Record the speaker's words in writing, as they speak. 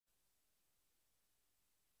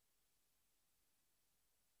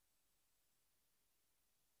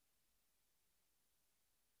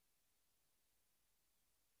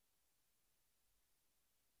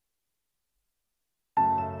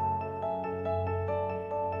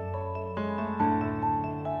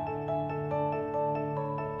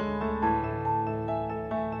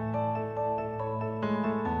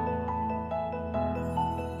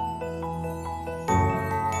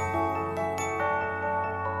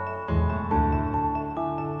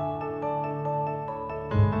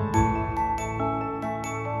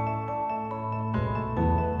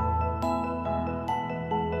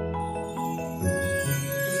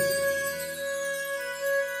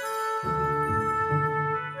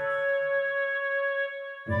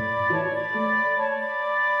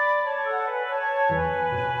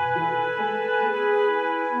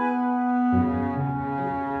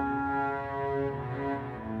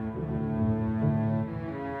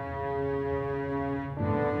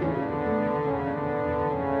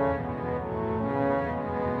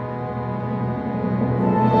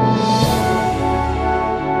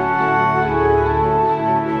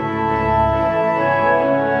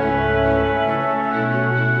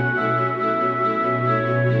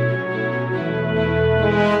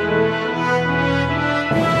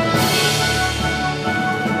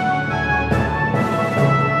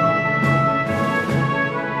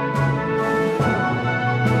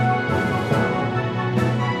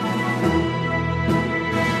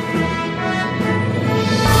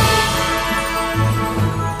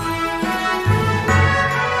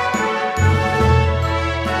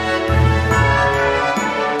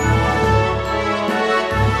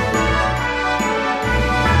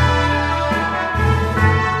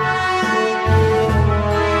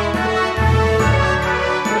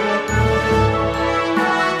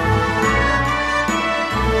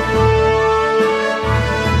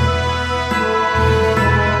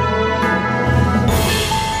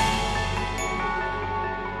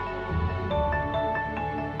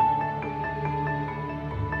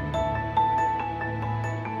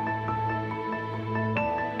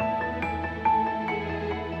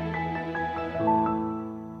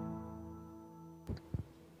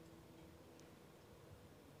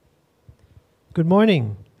Good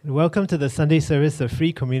morning, and welcome to the Sunday service of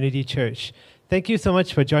Free Community Church. Thank you so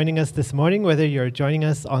much for joining us this morning, whether you're joining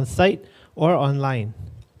us on site or online.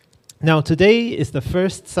 Now, today is the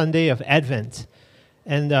first Sunday of Advent,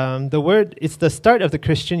 and it's the start of the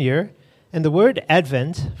Christian year, and the word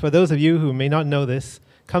Advent, for those of you who may not know this,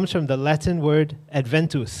 comes from the Latin word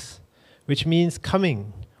adventus, which means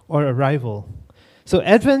coming or arrival. So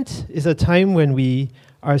Advent is a time when we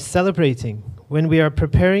are celebrating, when we are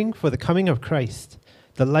preparing for the coming of Christ,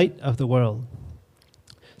 the light of the world.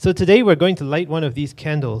 So today we're going to light one of these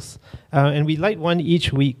candles, and we light one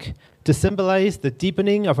each week to symbolize the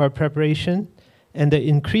deepening of our preparation and the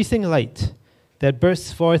increasing light that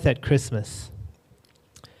bursts forth at Christmas.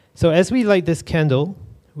 So as we light this candle,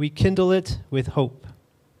 we kindle it with hope.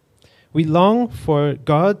 We long for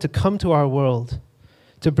God to come to our world,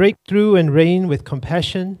 to break through and reign with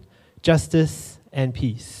compassion, justice, and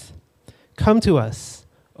peace. Come to us,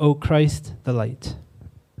 O Christ the light.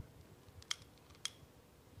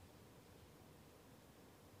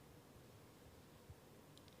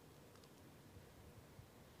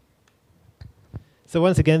 So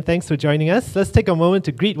once again, thanks for joining us. Let's take a moment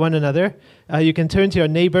to greet one another. You can turn to your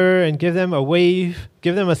neighbor and give them a wave,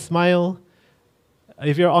 give them a smile.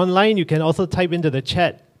 If you're online, you can also type into the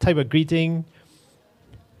chat, type a greeting,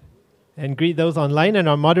 and greet those online. And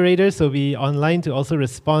our moderators will be online to also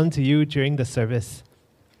respond to you during the service.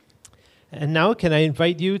 And now, can I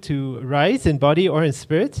invite you to rise in body or in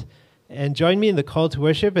spirit and join me in the call to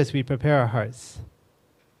worship as we prepare our hearts.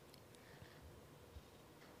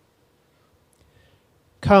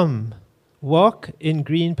 Come, walk in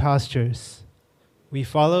green pastures. We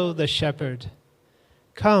follow the shepherd.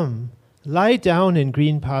 Come, lie down in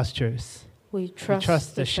green pastures. We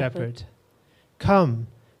trust the shepherd. Come,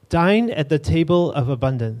 dine at the table of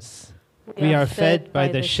abundance. We are fed by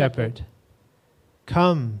the shepherd.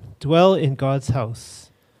 Come, dwell in God's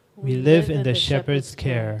house. We live in the shepherd's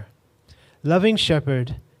care. Loving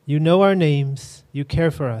shepherd, you know our names, you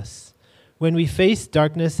care for us. When we face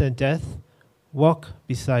darkness and death, walk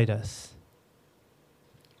beside us.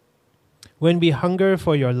 When we hunger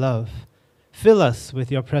for your love, fill us with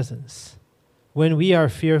your presence. When we are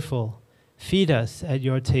fearful, feed us at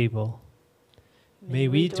your table. May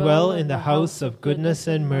we dwell in the house of goodness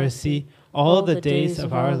and mercy all the days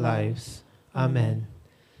of our lives. Amen.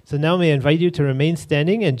 So now may I invite you to remain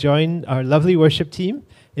standing and join our lovely worship team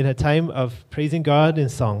in a time of praising God in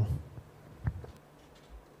song.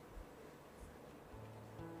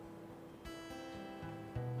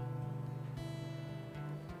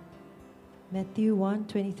 Matthew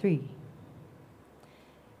 1:23.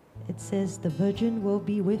 It says, "The virgin will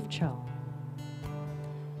be with child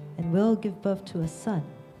and will give birth to a son,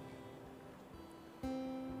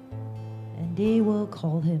 and they will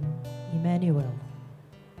call him Immeasurably,"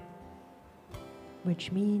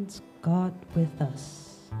 which means God with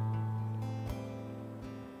us.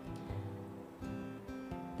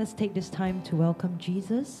 Let's take this time to welcome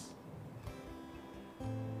Jesus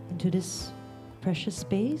into this precious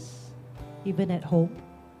space, even at home.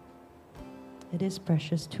 It is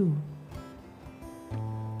precious too.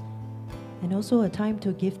 And also a time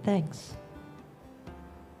to give thanks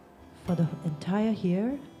for the entire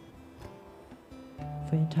year,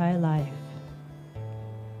 for entire life.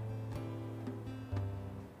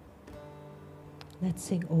 Let's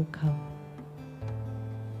sing, "O Come."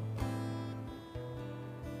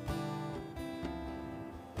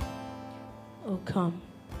 Oh come,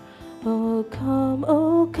 oh come,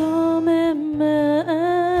 oh come, Emmanuel.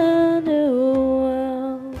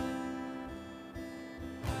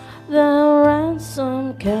 The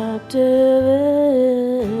ransomed captive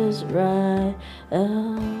Israel,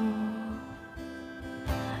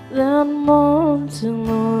 that mourns in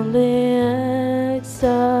lonely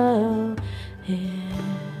exile here,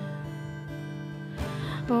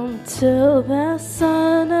 until the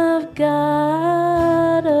Son of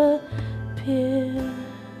God appears.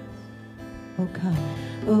 Oh come,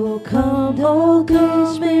 Oh come, oh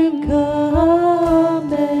come, and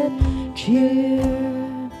come and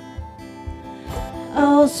cheer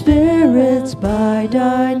our spirits by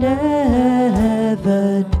thine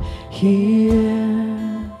heaven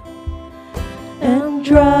here, and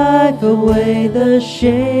drive away the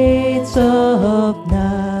shades of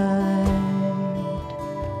night,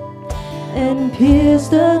 and pierce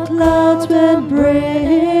the clouds and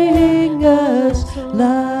bring us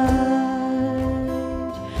light.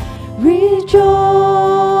 Rejoice,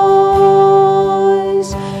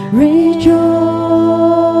 rejoice,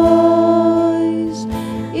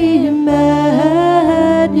 Emmanuel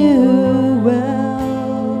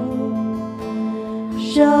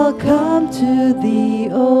shall come to thee,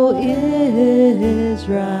 O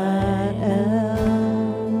Israel.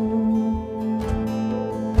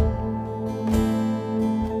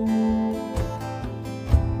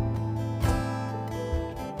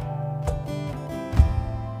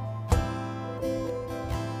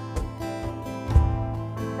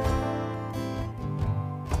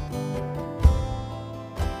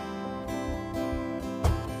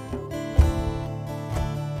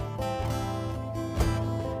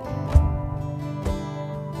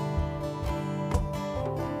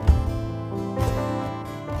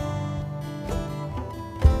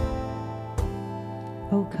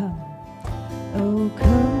 O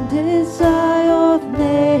come, desire of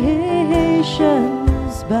nations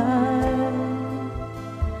bind,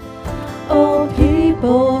 all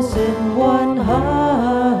peoples in one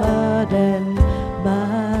heart and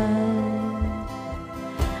mind.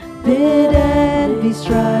 Bid envy,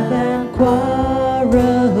 strife, and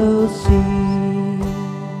quarrel cease.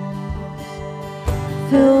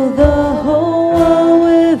 Fill the whole world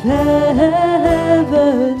with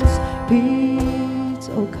heaven's peace.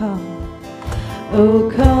 O come.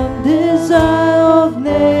 O come, desire of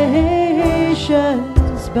nations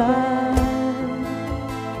bind,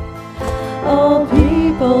 all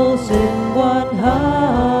peoples in one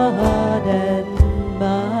heart and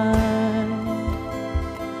mind.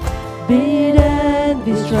 Bid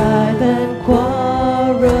envy, strife, and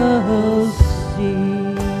quarrel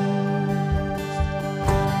cease.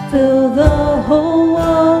 Fill the whole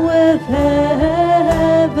world with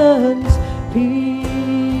heaven's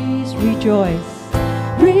peace. Rejoice.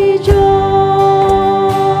 Rejoice,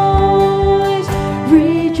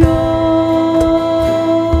 rejoice,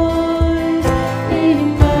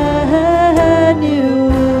 Immeasurably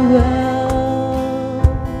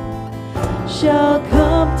shall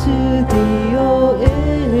come to thee, O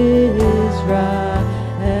Israel.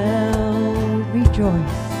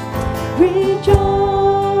 Rejoice, rejoice,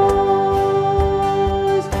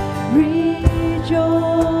 rejoice,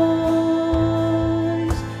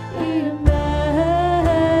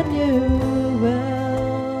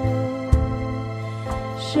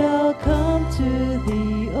 shall come to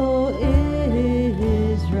thee, O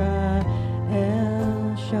Israel.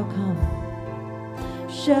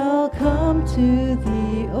 Shall come to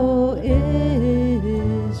thee, O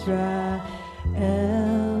Israel.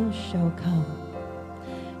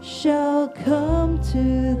 Shall come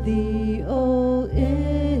to thee, O Israel.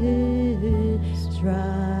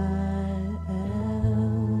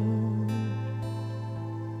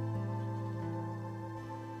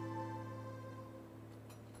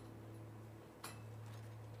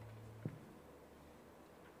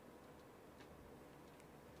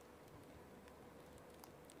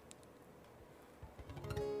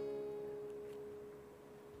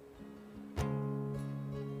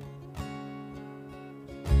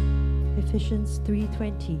 Ephesians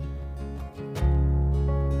 3:20.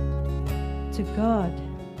 To God,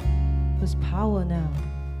 whose power now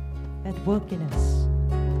at work in us,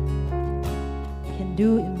 can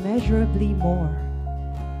do immeasurably more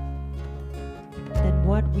than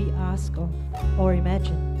what we ask of or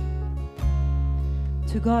imagine.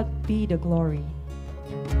 To God be the glory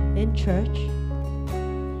in church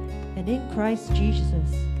and in Christ Jesus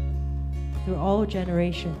through all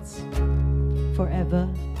generations, forever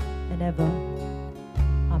and ever.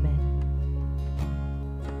 Amen.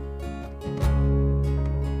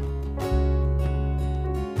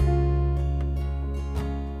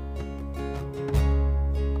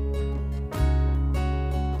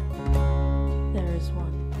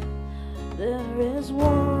 There is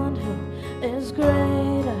one who is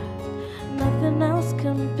greater, nothing else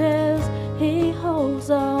compares. He holds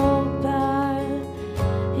all power,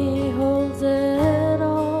 He holds it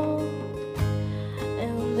all.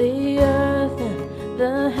 In the earth and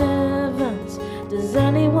the heavens, does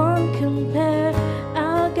anyone compare?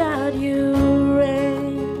 Our God, you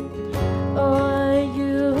reign, oh,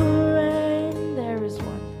 you reign. There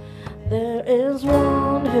is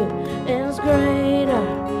one who is greater,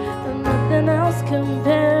 and nothing else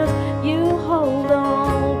compares. You hold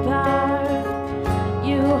all power,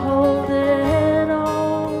 you hold it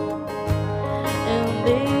all. In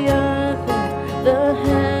the earth and the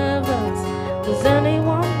heavens, does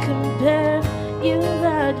anyone compare? You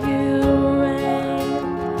that you reign,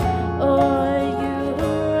 oh, you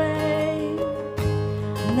reign.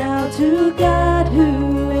 Now to God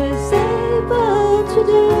who is able to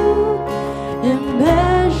do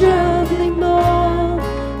immeasurably more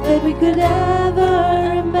than we could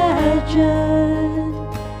ever imagine,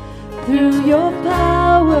 through your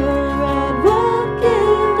power and work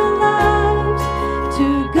in our lives, to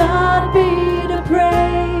God be the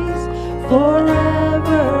praise.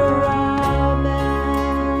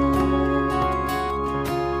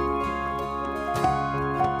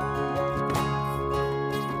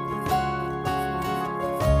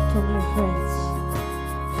 friends,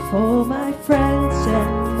 for my friends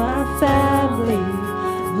and my family.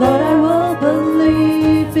 Lord, I will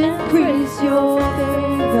believe, increase your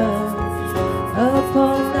favor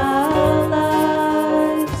upon our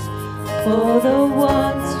lives. For the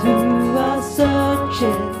ones who are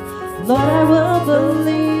searching, Lord, I will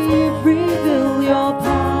believe, reveal your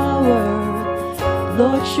power.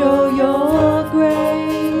 Lord, show your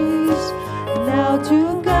grace. Now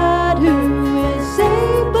to God who is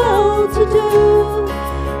able to do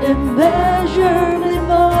immeasurably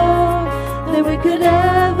more than we could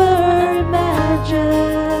ever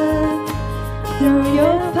imagine. Through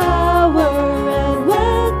your power and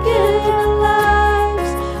work in our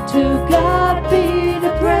lives, to God be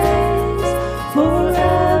the praise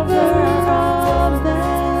forever. Amen.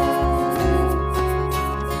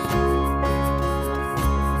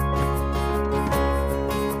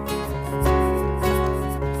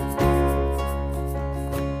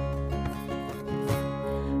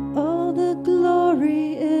 All the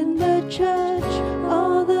glory in the church,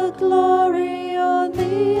 all the glory on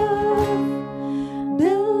the earth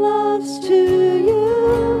belongs to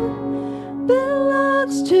you,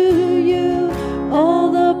 belongs to you.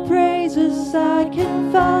 All the praises I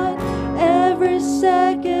can find every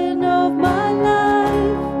second of my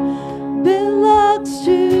life belongs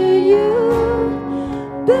to you,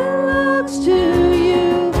 belongs to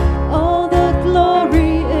you. All the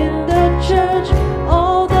glory in the church,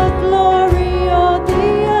 all the glory on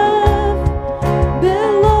the earth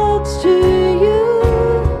belongs to you,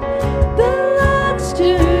 belongs to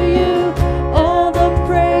you. All the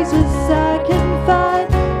praises I can find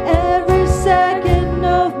every second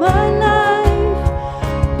of my life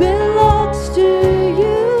belongs to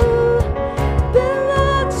you,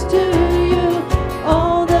 belongs to you.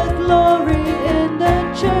 All the glory in the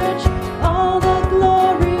church, all the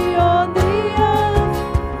glory on the earth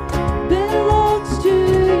belongs to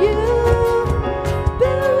you,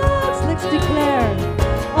 belongs. Let's declare.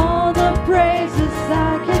 All the praises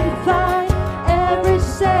I can find every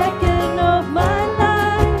second of my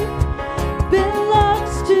life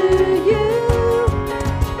belongs to you,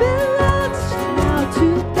 belongs. Now to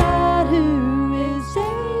God who is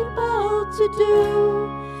able to do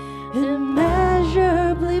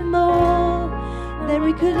immeasurably more than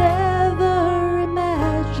we could ever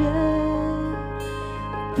imagine.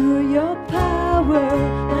 Through your power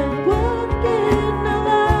and work in our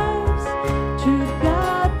lives, to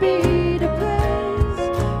God be the praise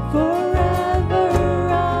forever.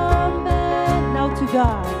 Amen. Now to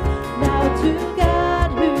God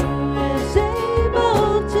who is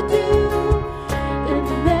able to do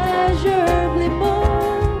immeasurably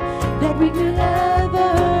more than we could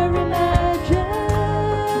ever imagine.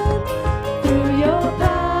 Through your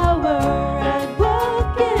power and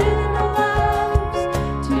work in our lives,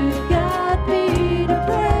 to God be the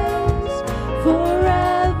praise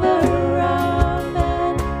forever.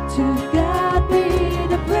 Amen. To God be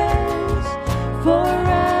the praise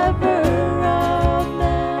forever.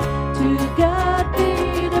 Amen. To God be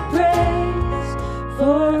the praise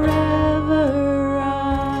forever.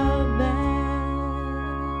 Amen.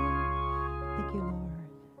 Thank you, Lord.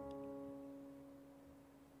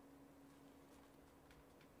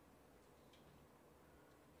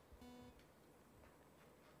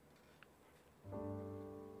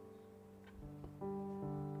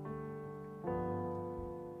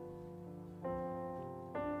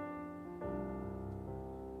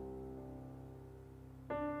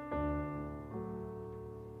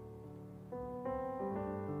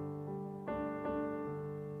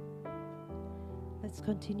 Let's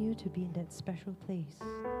continue to be in that special place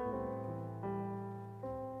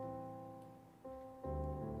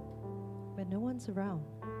where no one's around.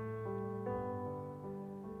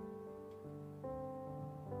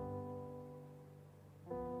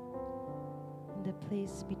 In the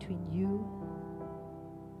place between you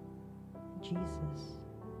and Jesus.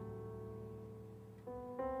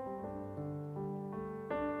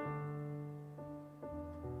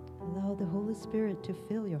 Allow the Holy Spirit to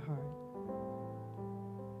fill your heart.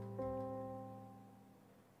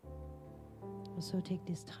 Also take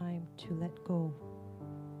this time to let go.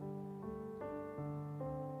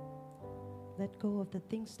 Let go of the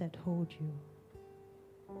things that hold you.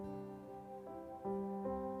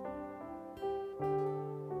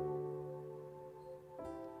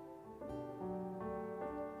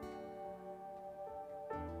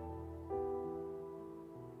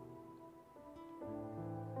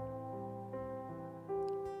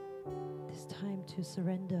 This time to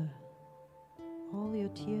surrender all your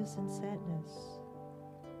tears and sadness,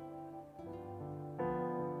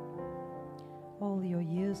 all your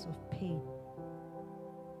years of pain.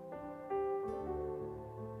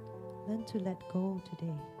 Learn to let go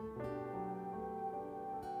today,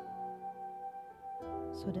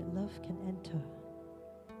 so that love can enter,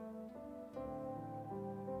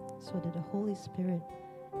 so that the Holy Spirit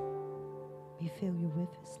may fill you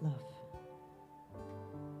with His love.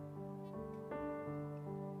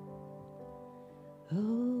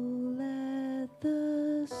 Oh, let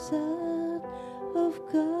the Son of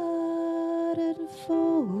God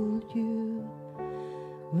enfold you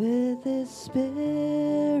with His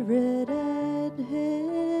Spirit and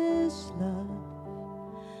His love.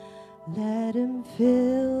 Let Him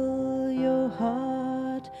fill your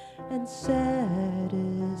heart and satisfy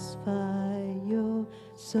your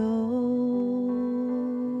soul.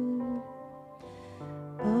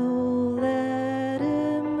 Oh, let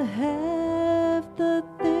Him have the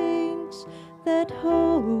things that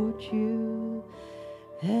hold you,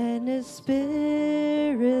 and His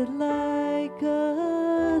Spirit like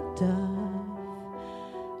a dove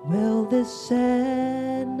will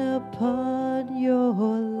descend upon your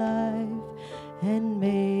life and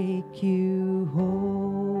make you whole.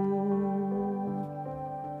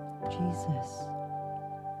 Jesus.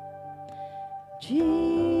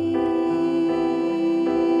 Jesus,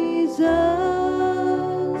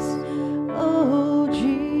 oh Jesus,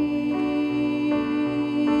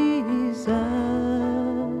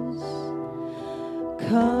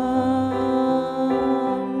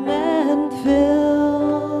 come and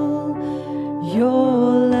fill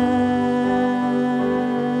your land.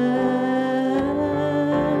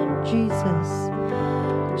 Jesus,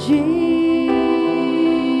 Jesus,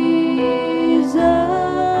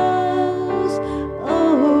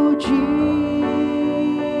 oh Jesus,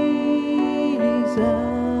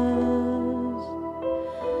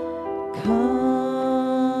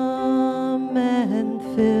 come and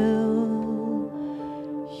fill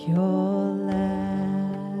your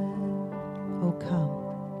land. Oh come,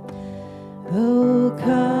 oh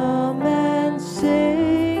come and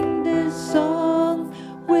sing this song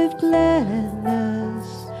with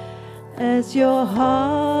gladness, as your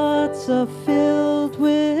hearts are filled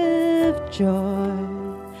with joy.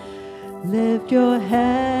 Lift your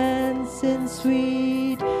hands in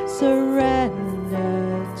sweet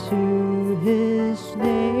surrender to His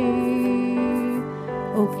name.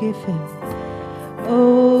 Oh,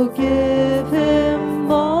 give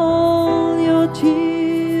Him all your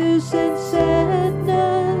tears and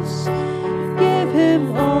sadness. Give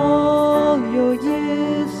Him all your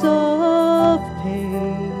years of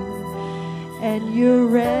pain, and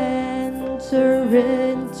you enter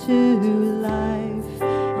into life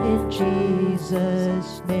in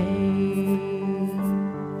Jesus' name.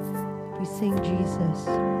 We sing Jesus.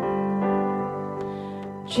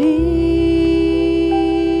 Jesus,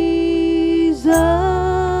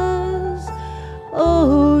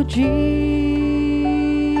 oh Jesus,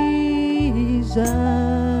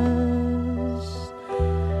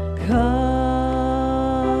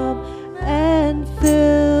 come and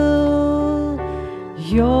fill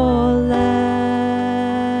your land.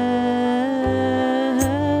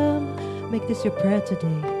 Make this your prayer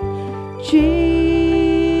today. Jesus,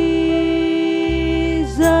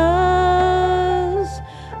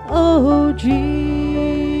 oh Jesus,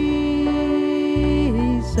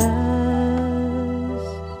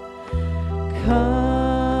 come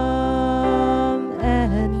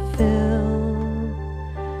and fill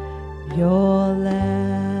your land.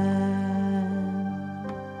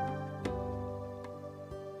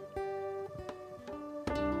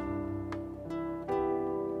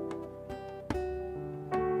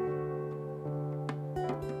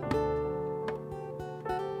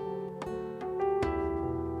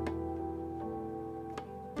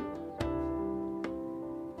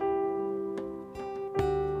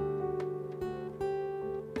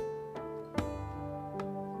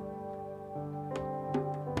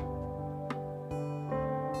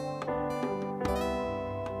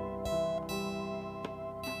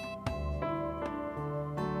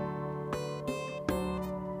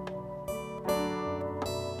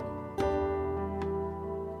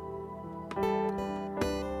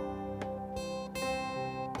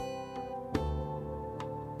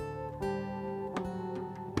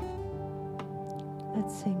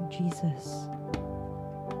 Let's sing Jesus.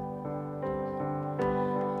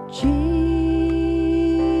 Jesus,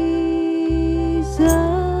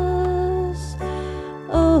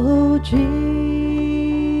 oh Jesus,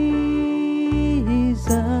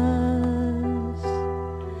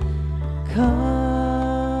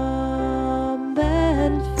 come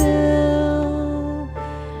and fill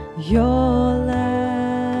your land.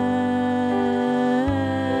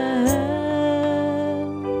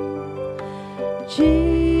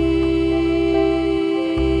 Jesus,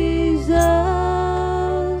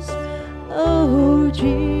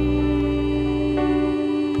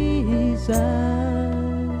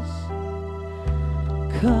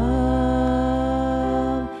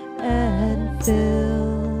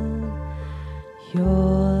 fill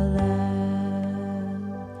your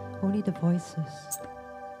land. Only the voices.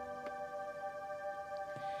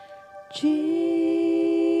 Jesus,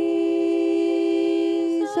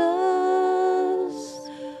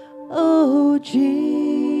 oh Jesus,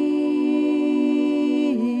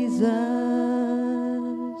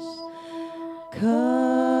 come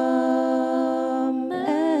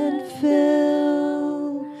and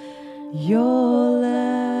fill your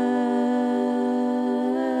land.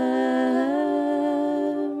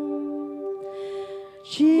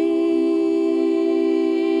 Jesus,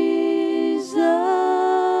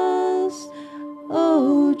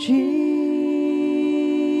 oh Jesus,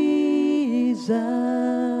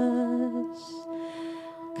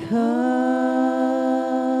 come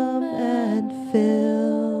and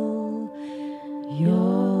fill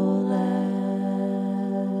your land.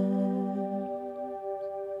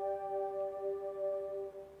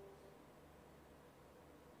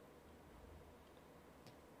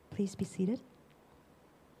 Please be seated.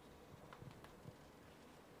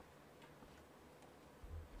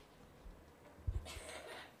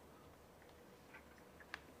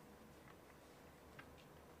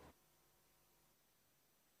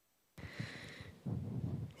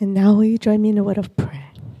 And now will you join me in a word of prayer?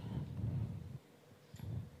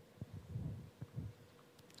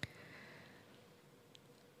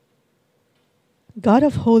 God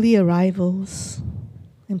of holy arrivals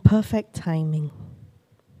and perfect timing,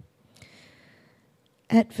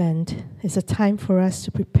 Advent is a time for us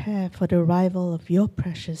to prepare for the arrival of your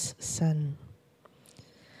precious Son.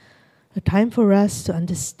 A time for us to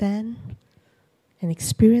understand and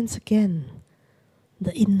experience again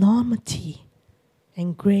the enormity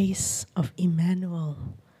and grace of Emmanuel,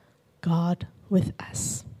 God with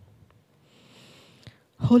us.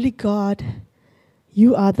 Holy God,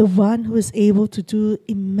 you are the one who is able to do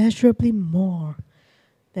immeasurably more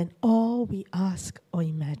than all we ask or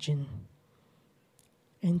imagine.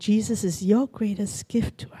 And Jesus is your greatest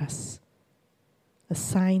gift to us, a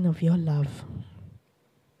sign of your love.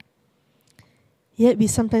 Yet we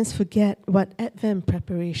sometimes forget what Advent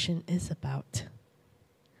preparation is about.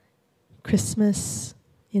 Christmas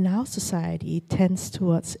in our society tends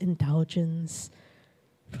towards indulgence,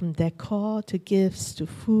 from decor to gifts to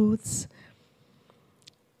foods.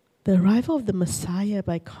 The arrival of the Messiah,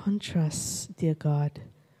 by contrast, dear God,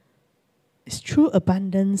 is true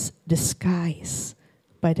abundance disguised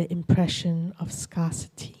by the impression of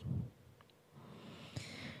scarcity.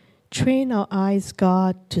 Train our eyes,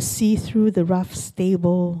 God, to see through the rough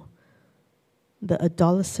stable, the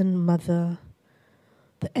adolescent mother,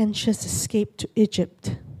 the anxious escape to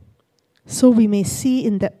Egypt, so we may see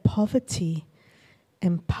in that poverty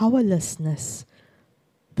and powerlessness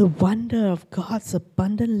the wonder of God's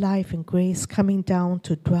abundant life and grace coming down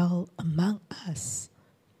to dwell among us.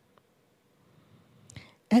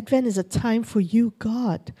 Advent is a time for you,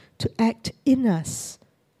 God, to act in us,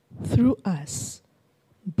 through us,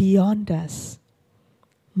 beyond us,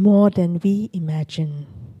 more than we imagine.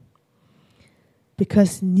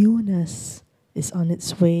 Because newness is on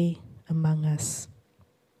its way among us.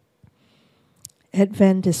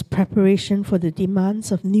 Advent is preparation for the demands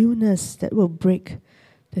of newness that will break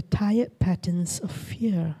the tired patterns of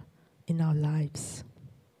fear in our lives.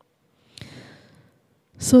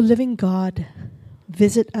 So, living God,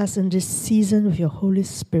 visit us in this season with your Holy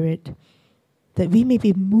Spirit, that we may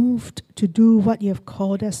be moved to do what you have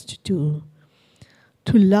called us to do,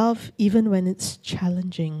 to love even when it's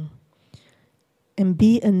challenging, and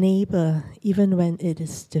be a neighbor even when it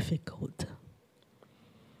is difficult.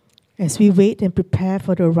 As we wait and prepare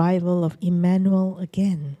for the arrival of Emmanuel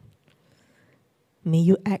again, may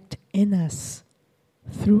you act in us,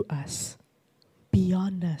 through us,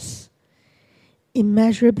 beyond us,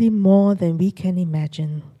 immeasurably more than we can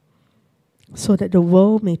imagine, so that the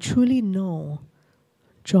world may truly know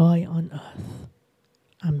joy on earth.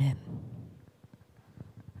 Amen.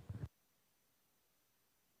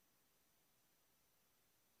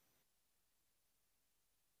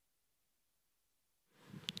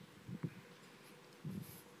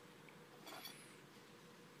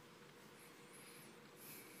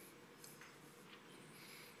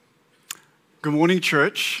 Good morning,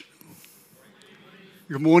 church.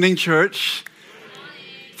 Good morning, church.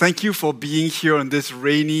 Thank you for being here on this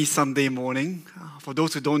rainy Sunday morning. For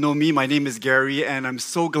those who don't know me, my name is Gary, and I'm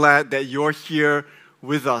so glad that you're here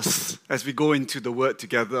with us as we go into the Word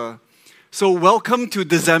together. So welcome to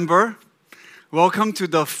December. Welcome to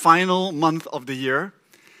the final month of the year.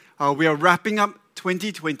 We are wrapping up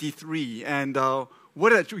 2023, and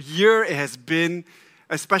what a year it has been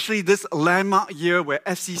especially this landmark year where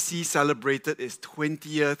FCC celebrated its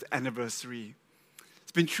 20th anniversary.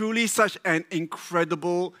 It's been truly such an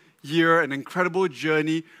incredible year, an incredible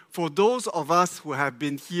journey for those of us who have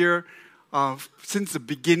been here since the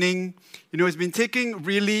beginning. It's been taking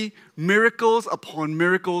really miracles upon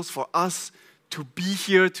miracles for us to be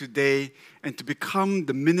here today and to become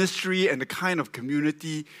the ministry and the kind of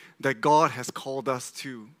community that God has called us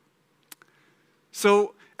to.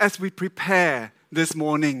 So, as we prepare this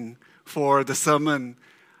morning for the sermon,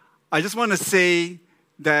 I just want to say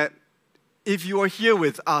that if you are here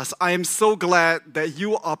with us, I am so glad that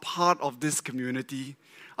you are part of this community.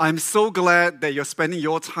 I'm so glad that you're spending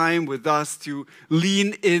your time with us to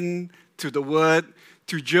lean in to the Word,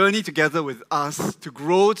 to journey together with us, to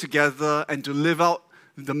grow together, and to live out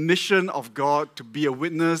the mission of God, to be a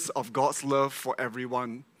witness of God's love for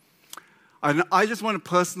everyone. And I just want to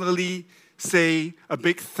personally say a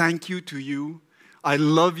big thank you to you. I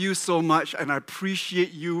love you so much, and I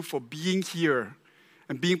appreciate you for being here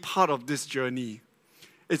and being part of this journey.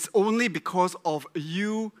 It's only because of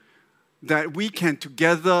you that we can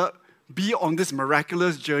together be on this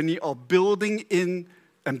miraculous journey of building in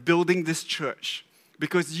and building this church,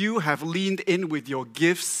 because you have leaned in with your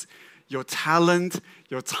gifts, your talent,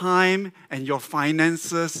 your time, and your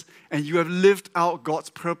finances, and you have lived out God's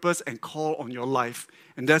purpose and call on your life.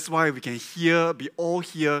 And that's why we can be all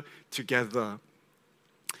here together.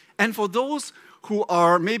 And for those who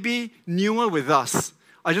are maybe newer with us,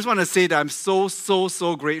 I just want to say that I'm so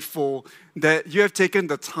grateful that you have taken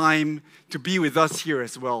the time to be with us here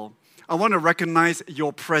as well. I want to recognize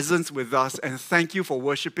your presence with us and thank you for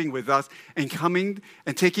worshiping with us and coming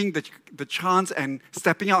and taking the chance and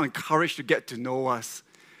stepping out in courage to get to know us.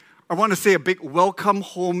 I want to say a big welcome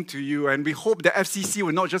home to you, and we hope that FCC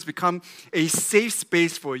will not just become a safe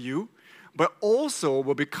space for you, but also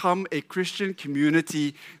will become a Christian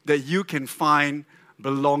community that you can find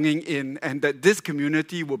belonging in, and that this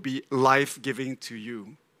community will be life-giving to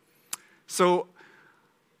you. So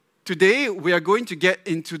today we are going to get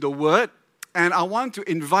into the Word, and I want to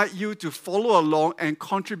invite you to follow along and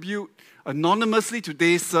contribute anonymously to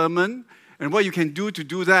today's sermon. And what you can do to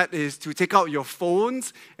do that is to take out your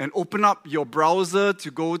phones and open up your browser to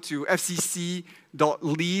go to fcc.ly/mentee.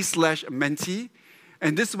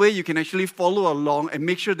 And this way you can actually follow along and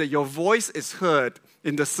make sure that your voice is heard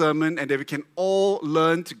in the sermon and that we can all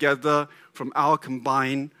learn together from our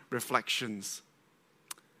combined reflections.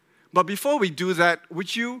 But before we do that,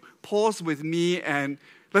 would you pause with me and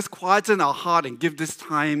let's quieten our heart and give this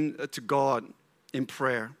time to God in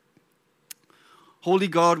prayer. Holy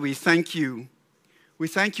God, we thank you. We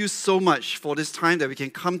thank you so much for this time that we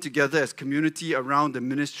can come together as community around the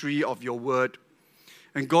ministry of your word.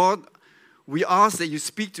 And God, we ask that you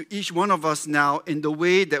speak to each one of us now in the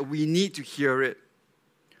way that we need to hear it.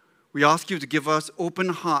 We ask you to give us open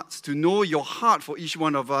hearts to know your heart for each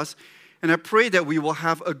one of us. And I pray that we will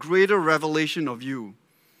have a greater revelation of you,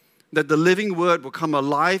 that the living word will come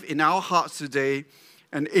alive in our hearts today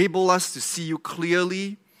and enable us to see you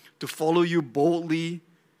clearly, to follow you boldly.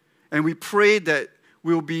 And we pray that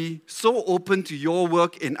we will be so open to your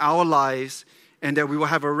work in our lives and that we will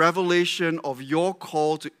have a revelation of your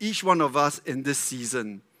call to each one of us in this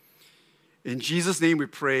season. In Jesus' name we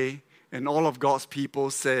pray, and all of God's people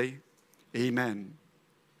say, Amen.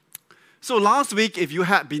 So last week, if you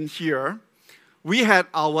had been here, we had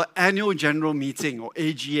our annual general meeting, or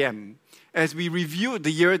AGM, as we reviewed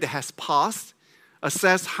the year that has passed,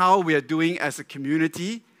 assessed how we are doing as a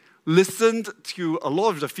community, listened to a lot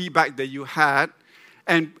of the feedback that you had,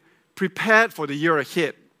 and prepared for the year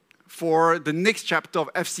ahead, for the next chapter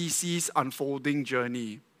of FCC's unfolding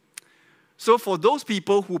journey. So for those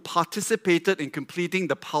people who participated in completing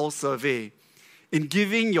the Pulse survey, in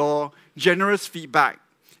giving your generous feedback,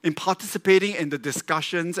 in participating in the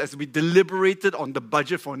discussions as we deliberated on the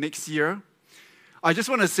budget for next year, I just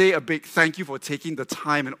want to say a big thank you for taking the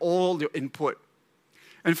time and all your input.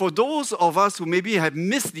 And for those of us who maybe have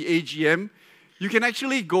missed the AGM, you can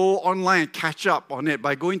actually go online and catch up on it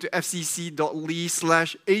by going to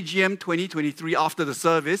fcc.ly/AGM 2023 after the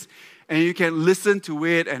service, and you can listen to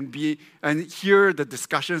it and hear the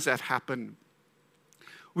discussions that happen.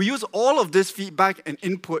 We use all of this feedback and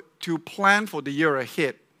input to plan for the year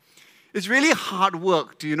ahead. It's really hard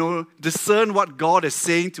work to, discern what God is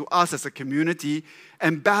saying to us as a community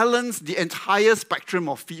and balance the entire spectrum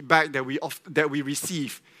of feedback that we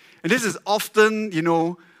receive. And this is often,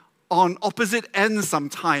 on opposite ends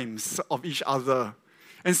sometimes of each other.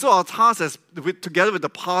 And so our task together with the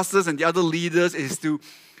pastors and the other leaders is to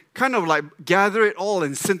kind of like gather it all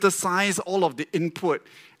and synthesize all of the input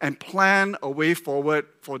and plan a way forward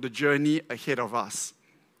for the journey ahead of us.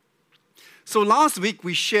 So last week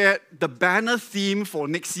we shared the banner theme for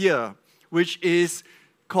next year, which is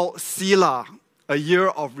called Selah, a year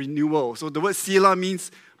of renewal. So the word Selah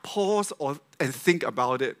means pause and think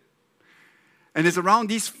about it. And it's around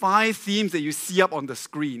these 5 themes that you see up on the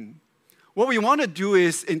screen. What we want to do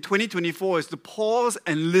is, in 2024, is to pause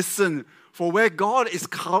and listen for where God is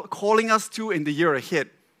calling us to in the year ahead.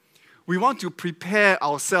 We want to prepare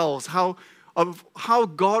ourselves of how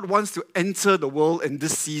God wants to enter the world in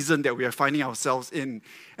this season that we are finding ourselves in,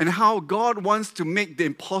 and how God wants to make the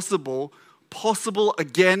impossible possible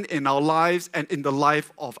again in our lives and in the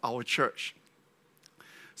life of our church.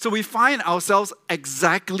 So we find ourselves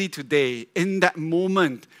exactly today in that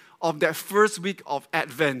moment of that first week of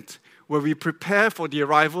Advent, where we prepare for the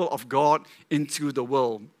arrival of God into the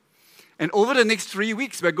world. And over the next 3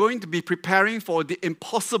 weeks, we're going to be preparing for the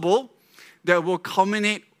impossible that will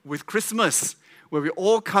culminate with Christmas, where we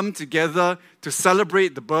all come together to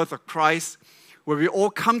celebrate the birth of Christ, where we all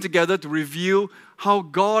come together to reveal how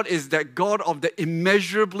God is that God of the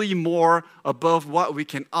immeasurably more above what we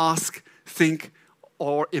can ask, think,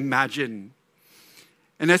 or imagine.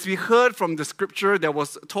 And as we heard from the scripture that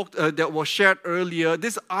was shared earlier,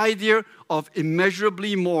 this idea of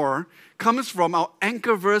immeasurably more comes from our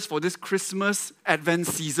anchor verse for this Christmas Advent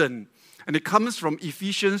season. And it comes from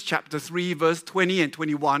Ephesians chapter 3, verse 20 and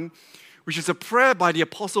 21, which is a prayer by the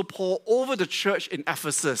Apostle Paul over the church in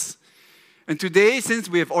Ephesus. And today, since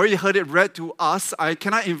we have already heard it read to us,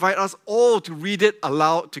 can I invite us all to read it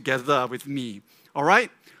aloud together with me? All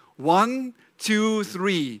right? 1, 2,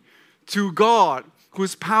 3. To God,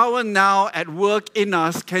 whose power now at work in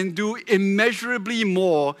us can do immeasurably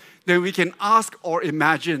more than we can ask or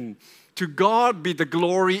imagine. To God be the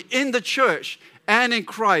glory in the church and in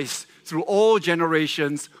Christ through all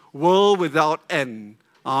generations, world without end.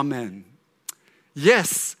 Amen.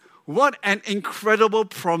 Yes, what an incredible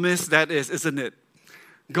promise that is, isn't it?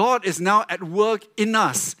 God is now at work in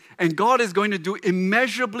us, and God is going to do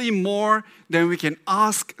immeasurably more than we can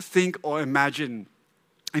ask, think, or imagine.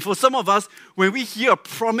 And for some of us, when we hear a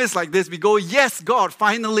promise like this, we go, yes, God,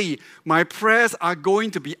 finally, my prayers are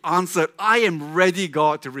going to be answered. I am ready,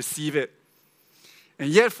 God, to receive it. And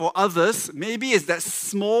yet for others, maybe it's that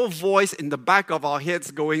small voice in the back of our heads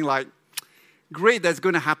going like, great, that's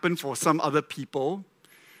going to happen for some other people.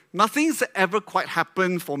 Nothing's ever quite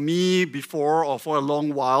happened for me before or for a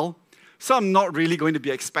long while, so I'm not really going to be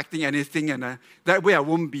expecting anything, and that way I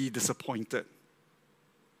won't be disappointed.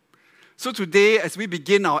 So today, as we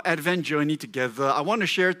begin our Advent journey together, I want to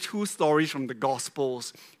share 2 stories from the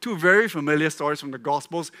Gospels, 2 very familiar stories from the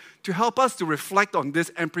Gospels, to help us to reflect on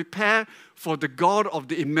this and prepare for the God of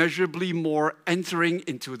the immeasurably more entering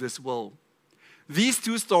into this world. These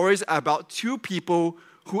 2 stories are about 2 people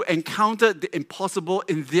who encountered the impossible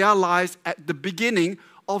in their lives at the beginning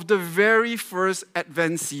of the very first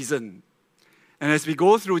Advent season. And as we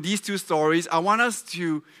go through these 2 stories, I want us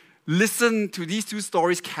to listen to these 2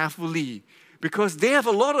 stories carefully, because they have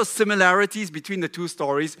a lot of similarities between the 2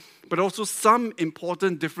 stories, but also some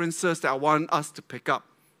important differences that I want us to pick up.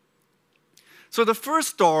 So the first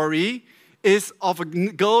story is of a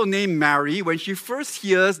girl named Mary when she first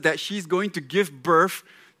hears that she's going to give birth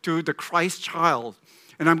to the Christ child.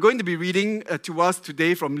 And I'm going to be reading to us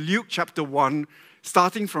today from Luke chapter 1,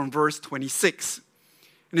 starting from verse 26.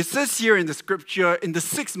 And it says here in the scripture, in the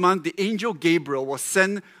 6th month, the angel Gabriel was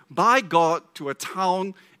sent by God to a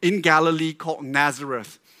town in Galilee called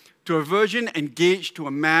Nazareth, to a virgin engaged to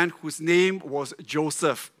a man whose name was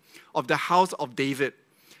Joseph, of the house of David.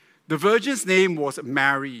 The virgin's name was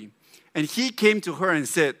Mary. And he came to her and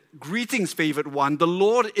said, "Greetings, favored one, the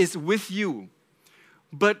Lord is with you."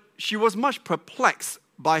 But she was much perplexed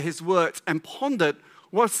by his words and pondered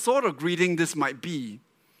what sort of greeting this might be.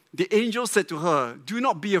 The angel said to her, "Do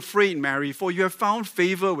not be afraid, Mary, for you have found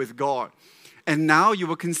favor with God. And now you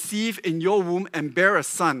will conceive in your womb and bear a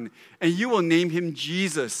son, and you will name him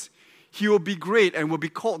Jesus. He will be great and will be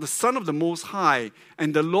called the Son of the Most High,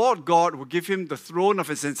 and the Lord God will give him the throne of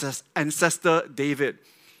his ancestor David.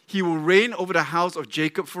 He will reign over the house of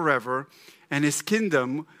Jacob forever, and his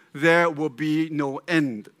kingdom there will be no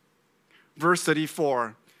end." Verse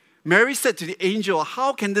 34, Mary said to the angel,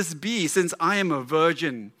 "How can this be, since I am a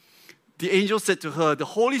virgin?" The angel said to her, "The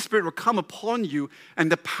Holy Spirit will come upon you,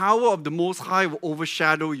 and the power of the Most High will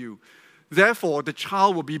overshadow you. Therefore, the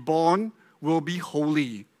child will be born, will be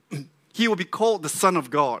holy. He will be called the Son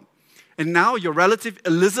of God. And now your relative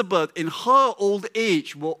Elizabeth, in her old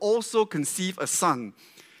age, will also conceive a son.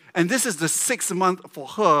 And this is the 6th month for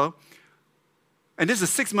her. And this is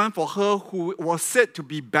the 6th month for her who was said to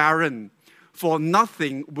be barren, for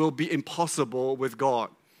nothing will be impossible with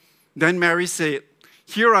God." Then Mary said,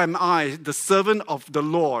 Here am I, the servant of the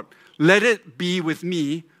Lord. Let it be with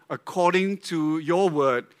me according to your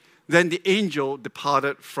word. Then the angel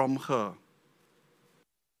departed from her.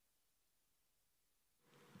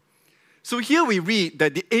 So here we read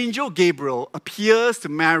that the angel Gabriel appears to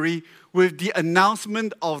Mary with the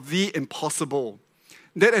announcement of the impossible,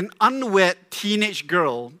 that an unwed teenage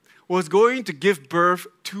girl was going to give birth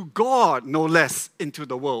to God, no less, into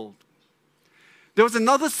the world. There was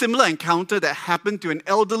another similar encounter that happened to an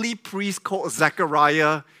elderly priest called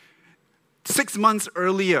Zechariah 6 months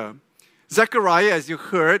earlier. Zechariah, as you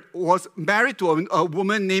heard, was married to a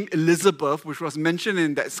woman named Elizabeth, which was mentioned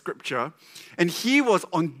in that scripture. And he was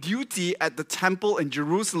on duty at the temple in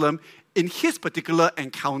Jerusalem in his particular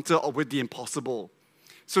encounter with the impossible.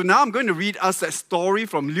 So now I'm going to read us that story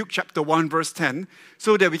from Luke chapter 1, verse 10,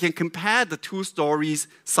 so that we can compare the two stories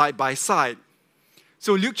side by side.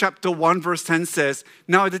 So Luke chapter 1, verse 10 says,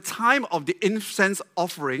 "Now at the time of the incense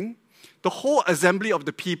offering, the whole assembly of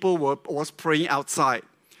the people was praying outside.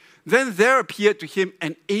 Then there appeared to him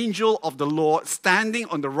an angel of the Lord standing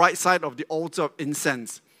on the right side of the altar of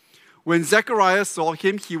incense. When Zechariah saw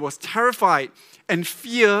him, he was terrified, and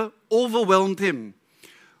fear overwhelmed him.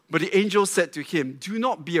 But the angel said to him, 'Do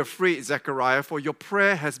not be afraid, Zechariah, for your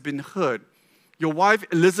prayer has been heard. Your wife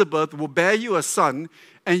Elizabeth will bear you a son,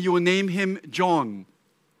 and you will name him John.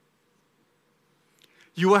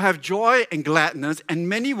 You will have joy and gladness, and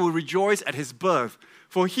many will rejoice at his birth,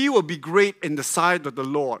 for he will be great in the sight of the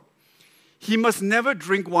Lord. He must never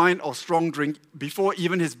drink wine or strong drink. Before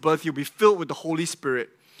even his birth, he will be filled with the Holy Spirit.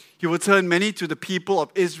 He will turn many to the people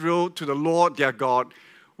of Israel, to the Lord their God.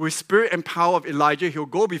 With spirit and power of Elijah, he will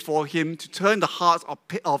go before him to turn the hearts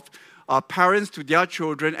of parents to their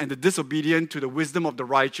children and the disobedient to the wisdom of the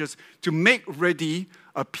righteous, to make ready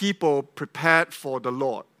a people prepared for the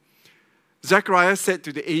Lord.' Zechariah said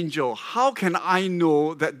to the angel, 'How can I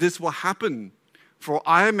know that this will happen? For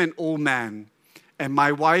I am an old man, and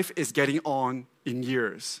my wife is getting on in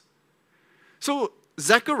years.'" So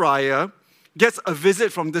Zechariah gets a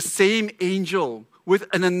visit from the same angel with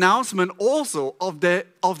an announcement also of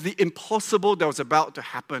the impossible that was about to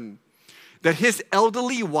happen. That his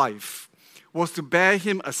elderly wife was to bear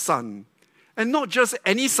him a son. And not just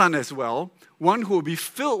any son as well, one who will be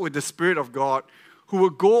filled with the Spirit of God, who will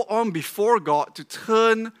go on before God to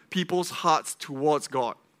turn people's hearts towards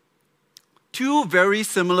God. Two very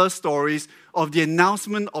similar stories of the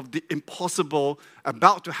announcement of the impossible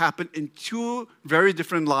about to happen in two very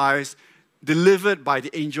different lives delivered by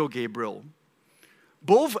the angel Gabriel.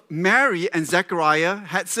 Both Mary and Zechariah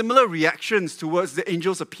had similar reactions towards the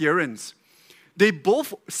angel's appearance. They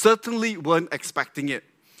both certainly weren't expecting it.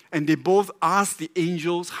 And they both asked the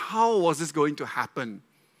angels, how was this going to happen?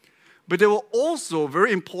 But there were also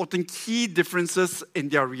very important key differences in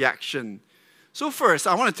their reaction. So first,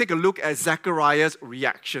 I want to take a look at Zechariah's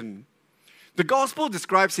reaction. The gospel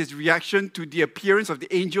describes his reaction to the appearance of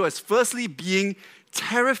the angel as firstly being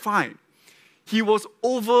terrified. He was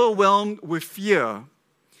overwhelmed with fear.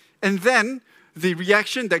 And then the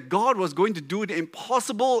reaction that God was going to do the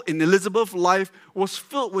impossible in Elizabeth's life was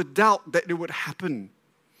filled with doubt that it would happen.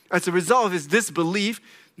 As a result of his disbelief,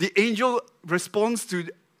 the angel responds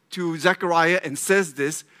to Zechariah and says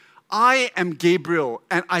this, "I am Gabriel,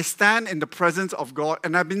 and I stand in the presence of God,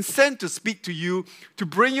 and I've been sent to speak to you to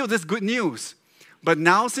bring you this good news. But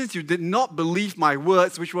now, since you did not believe my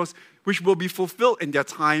words, which will be fulfilled in their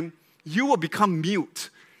time, you will become mute.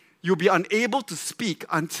 You'll be unable to speak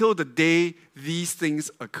until the day these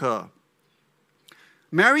things occur."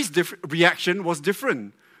 Mary's reaction was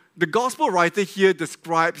different. The gospel writer here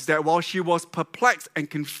describes that while she was perplexed and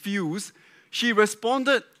confused, she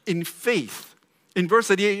responded in faith. In verse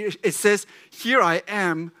 38, it says, "Here I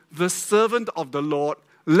am, the servant of the Lord.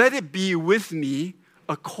 Let it be with me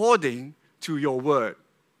according to your word."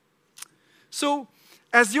 So,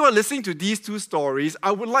 as you are listening to these two stories,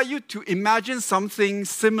 I would like you to imagine something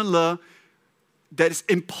similar that is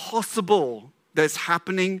impossible that's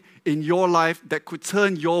happening in your life that could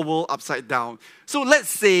turn your world upside down. So let's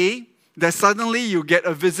say that suddenly you get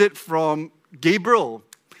a visit from Gabriel,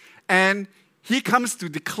 and he comes to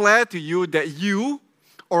declare to you that you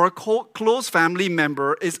or a close family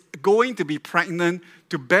member is going to be pregnant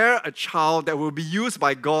to bear a child that will be used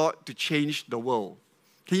by God to change the world.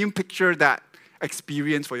 Can you picture that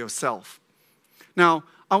experience for yourself? Now,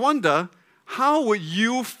 I wonder, how would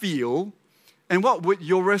you feel and what would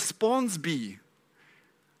your response be?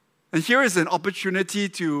 And here is an opportunity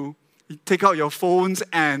to take out your phones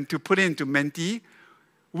and to put it into Menti.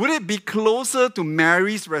 Would it be closer to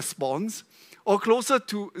Mary's response or closer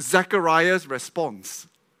to Zechariah's response?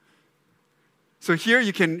 So here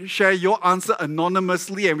you can share your answer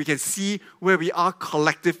anonymously and we can see where we are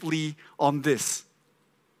collectively on this.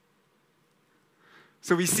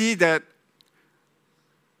 So we see that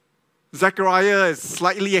Zechariah is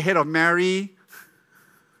slightly ahead of Mary.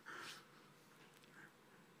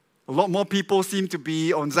 A lot more people seem to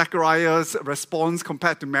be on Zechariah's response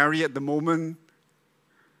compared to Mary at the moment.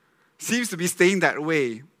 Seems to be staying that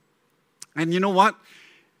way. And you know what?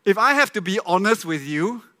 If I have to be honest with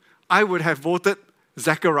you, I would have voted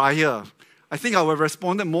Zechariah. I think I would have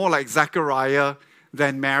responded more like Zechariah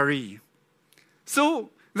than Mary. So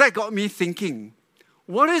that got me thinking,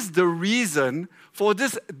 what is the reason for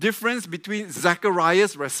this difference between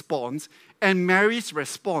Zechariah's response and Mary's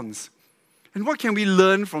response? And what can we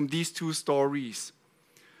learn from these two stories?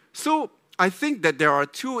 So I think that there are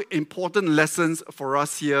two important lessons for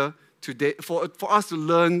us here today, for us to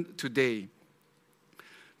learn today.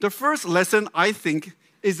 The first lesson, I think,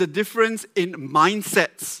 is the difference in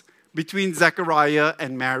mindsets between Zechariah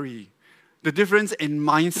and Mary. The difference in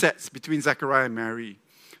mindsets between Zechariah and Mary.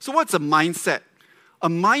 So what's a mindset? A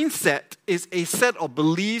mindset is a set of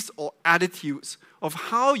beliefs or attitudes of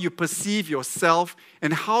how you perceive yourself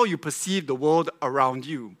and how you perceive the world around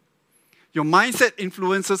you. Your mindset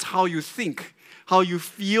influences how you think, how you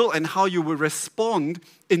feel, and how you will respond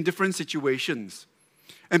in different situations.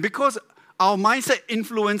 And because our mindset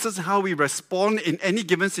influences how we respond in any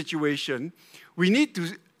given situation, we need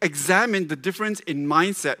to examine the difference in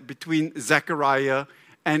mindset between Zechariah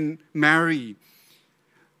and Mary.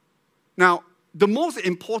 Now, the most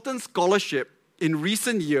important scholarship in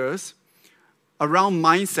recent years around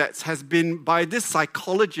mindsets has been by this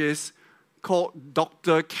psychologist called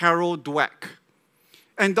Dr. Carol Dweck.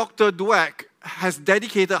 And Dr. Dweck has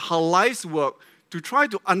dedicated her life's work to try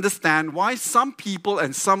to understand why some people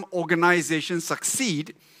and some organizations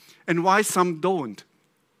succeed and why some don't.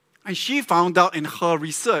 And she found out in her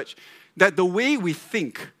research that the way we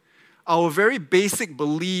think, our very basic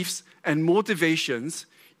beliefs and motivations,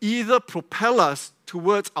 either propel us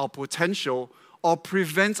towards our potential or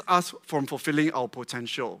prevents us from fulfilling our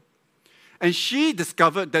potential. And she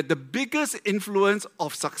discovered that the biggest influence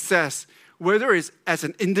of success, whether it's as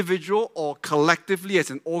an individual or collectively as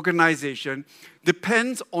an organization,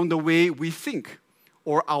 depends on the way we think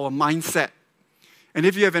or our mindset. And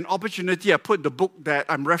if you have an opportunity, I put the book that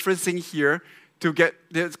I'm referencing here to get,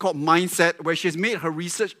 it's called Mindset, where she's made her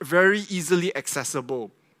research very easily accessible.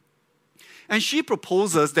 And she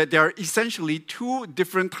proposes that there are essentially two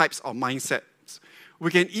different types of mindsets. We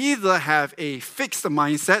can either have a fixed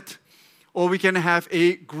mindset or we can have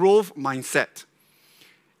a growth mindset.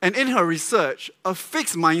 And in her research, a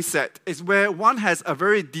fixed mindset is where one has a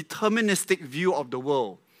very deterministic view of the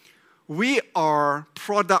world. We are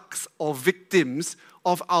products or victims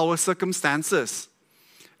of our circumstances.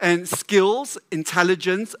 And skills,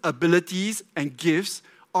 intelligence, abilities, and gifts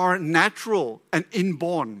are natural and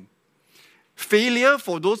inborn. Failure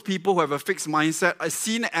for those people who have a fixed mindset is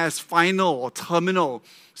seen as final or terminal.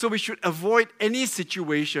 So we should avoid any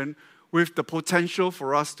situation with the potential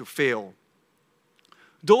for us to fail.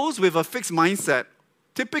 Those with a fixed mindset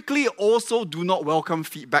typically also do not welcome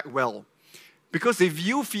feedback well because they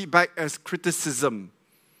view feedback as criticism.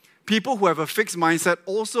 People who have a fixed mindset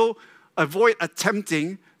also avoid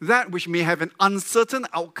attempting that which may have an uncertain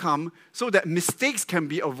outcome so that mistakes can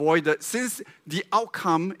be avoided since the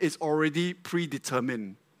outcome is already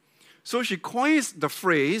predetermined. So she coins the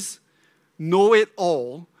phrase,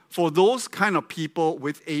 know-it-all, for those kind of people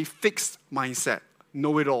with a fixed mindset,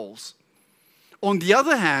 know-it-alls. On the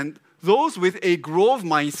other hand, those with a growth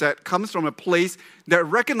mindset comes from a place that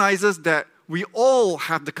recognizes that we all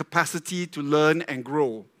have the capacity to learn and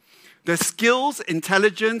grow. The skills,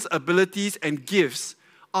 intelligence, abilities, and gifts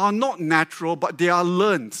are not natural, but they are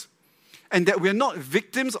learned. And that we're not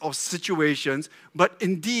victims of situations, but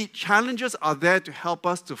indeed challenges are there to help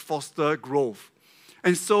us to foster growth.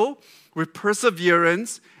 And so, with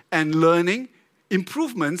perseverance and learning,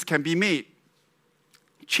 improvements can be made.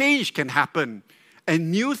 Change can happen, and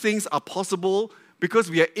new things are possible because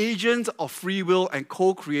we are agents of free will and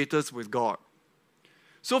co-creators with God.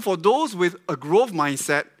 So for those with a growth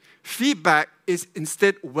mindset, feedback is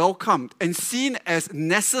instead welcomed and seen as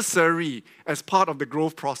necessary as part of the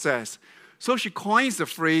growth process. So she coins the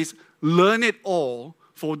phrase, learn it all,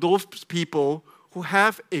 for those people who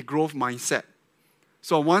have a growth mindset.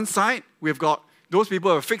 So on one side, we've got those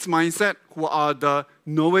people with a fixed mindset who are the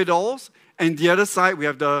know-it-alls, and the other side, we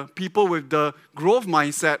have the people with the growth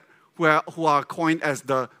mindset who are coined as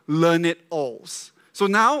the learn-it-alls. So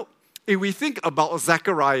now, if we think about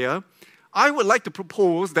Zechariah, I would like to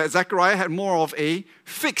propose that Zechariah had more of a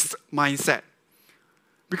fixed mindset.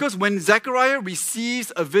 Because when Zechariah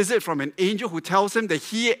receives a visit from an angel who tells him that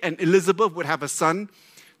he and Elizabeth would have a son,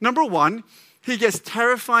 number one, he gets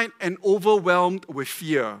terrified and overwhelmed with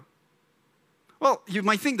fear. Well, you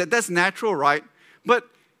might think that that's natural, right? But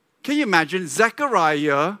can you imagine?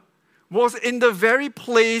 Zechariah was in the very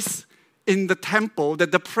place in the temple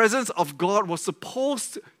that the presence of God was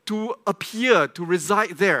supposed to appear, to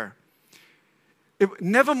reside there.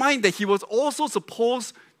 Never mind that he was also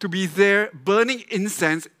supposed to be there burning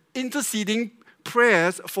incense, interceding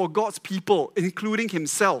prayers for God's people, including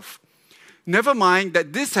himself. Never mind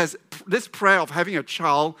that this prayer of having a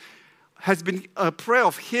child has been a prayer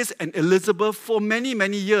of his and Elizabeth for many,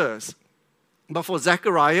 many years. But for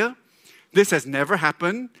Zechariah, this has never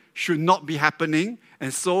happened, should not be happening,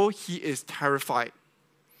 and so he is terrified.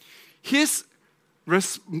 His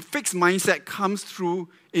fixed mindset comes through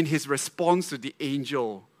in his response to the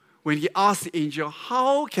angel. When he asks the angel,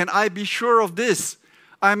 "How can I be sure of this?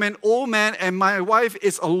 I'm an old man and my wife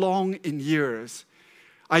is along in years.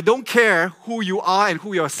 I don't care who you are and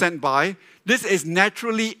who you are sent by. This is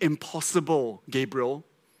naturally impossible, Gabriel."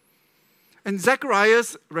 And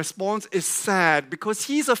Zechariah's response is sad because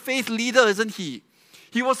he's a faith leader, isn't he?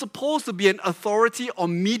 He was supposed to be an authority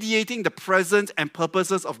on mediating the presence and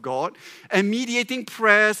purposes of God and mediating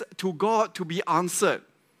prayers to God to be answered.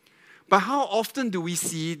 But how often do we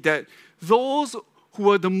see that those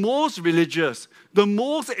who are the most religious, the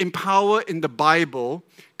most empowered in the Bible,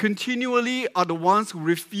 continually are the ones who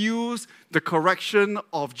refuse the correction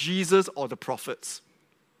of Jesus or the prophets?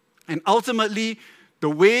 And ultimately, the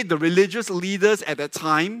way the religious leaders at that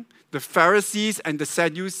time, the Pharisees and the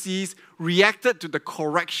Sadducees, reacted to the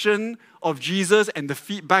correction of Jesus and the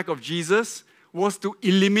feedback of Jesus was to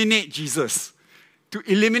eliminate Jesus, to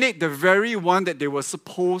eliminate the very one that they were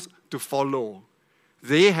supposed to follow.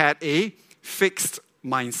 They had a fixed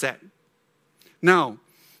mindset. Now,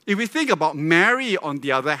 if we think about Mary, on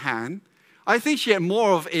the other hand, I think she had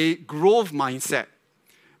more of a growth mindset.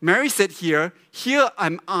 Mary said here, "Here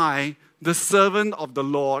am I, the servant of the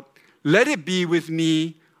Lord. Let it be with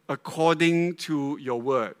me according to your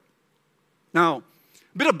word." Now,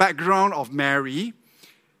 a bit of background of Mary.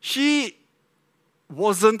 She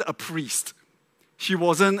wasn't a priest. She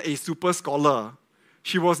wasn't a super scholar.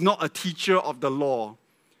 She was not a teacher of the law.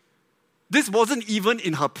 This wasn't even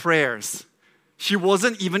in her prayers. She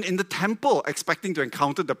wasn't even in the temple expecting to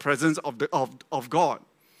encounter the presence of God.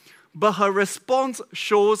 But her response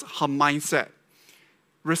shows her mindset,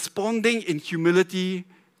 responding in humility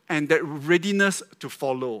and that readiness to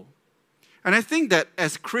follow. And I think that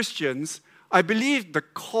as Christians, I believe the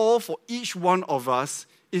call for each one of us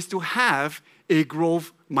is to have a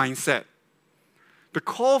growth mindset. The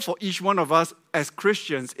call for each one of us as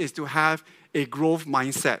Christians is to have a growth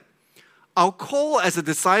mindset. Our call as a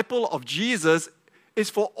disciple of Jesus is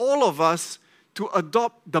for all of us to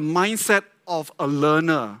adopt the mindset of a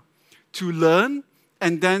learner, to learn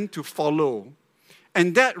and then to follow.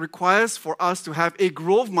 And that requires for us to have a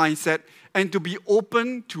growth mindset and to be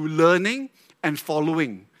open to learning and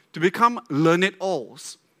following, to become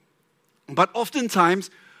learn-it-alls. But oftentimes,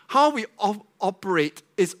 how we operate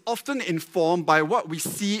is often informed by what we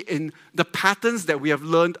see in the patterns that we have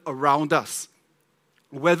learned around us.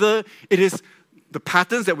 Whether it is the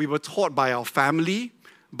patterns that we were taught by our family,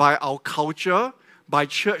 by our culture, by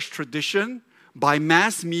church tradition, by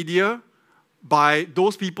mass media, by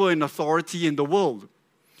those people in authority in the world.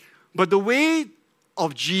 But the way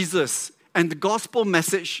of Jesus and the gospel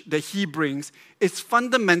message that he brings is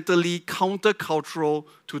fundamentally countercultural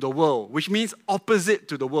to the world, which means opposite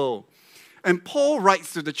to the world. And Paul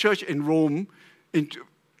writes to the church in Rome, in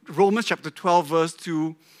Romans chapter 12, verse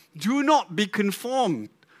 2, "Do not be conformed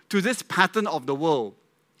to this pattern of the world,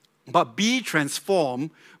 but be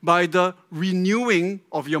transformed by the renewing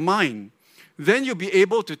of your mind. Then you'll be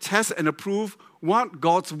able to test and approve what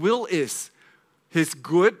God's will is, his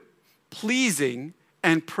good, pleasing,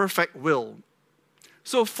 and perfect will."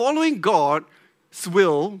 So following God's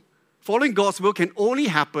will can only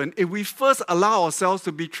happen if we first allow ourselves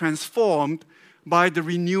to be transformed by the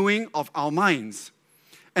renewing of our minds.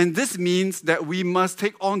 And this means that we must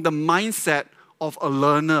take on the mindset of a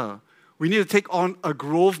learner. We need to take on a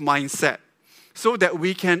growth mindset so that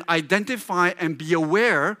we can identify and be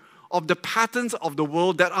aware of the patterns of the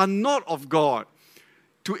world that are not of God,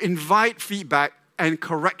 to invite feedback and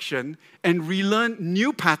correction and relearn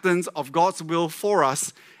new patterns of God's will for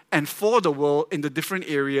us and for the world in the different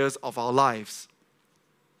areas of our lives.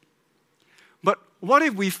 But what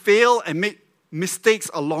if we fail and make mistakes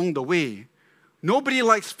along the way? Nobody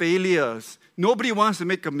likes failures. Nobody wants to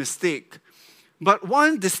make a mistake. But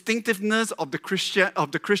one distinctiveness of the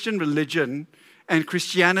Christian religion and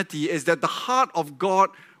Christianity is that the heart of God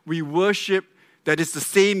we worship, that is the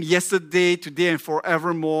same yesterday, today, and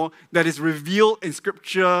forevermore, that is revealed in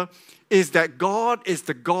Scripture, is that God is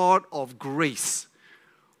the God of grace,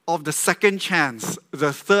 of the second chance,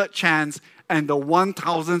 the third chance, and the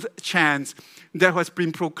 1,000th chance that has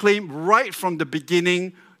been proclaimed right from the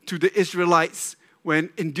beginning to the Israelites. When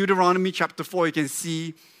in Deuteronomy chapter 4, you can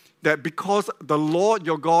see that because the Lord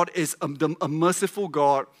your God is a merciful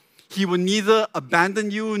God, He will neither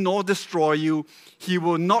abandon you nor destroy you. He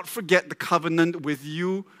will not forget the covenant with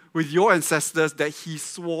you, with your ancestors that He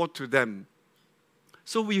swore to them.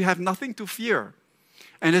 So we have nothing to fear.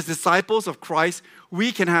 And as disciples of Christ,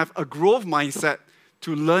 we can have a growth mindset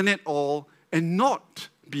to learn it all and not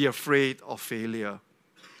be afraid of failure.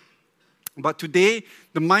 But today,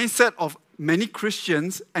 the mindset of many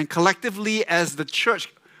Christians and collectively as the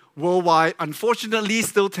church worldwide, unfortunately,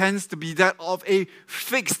 still tends to be that of a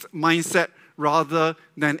fixed mindset rather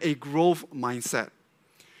than a growth mindset.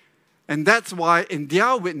 And that's why in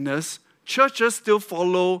their witness, churches still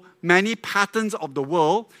follow many patterns of the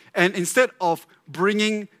world, and instead of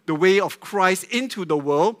bringing the way of Christ into the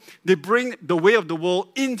world, they bring the way of the world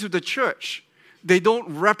into the church. They don't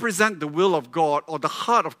represent the will of God or the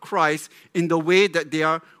heart of Christ in the way that they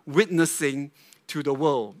are witnessing to the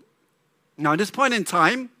world. Now, at this point in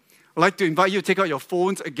time, I'd like to invite you to take out your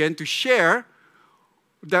phones again to share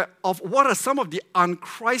that of what are some of the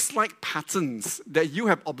un-Christ-like patterns that you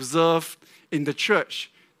have observed in the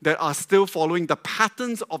church that are still following the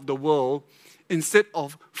patterns of the world instead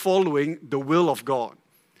of following the will of God.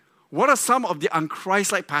 What are some of the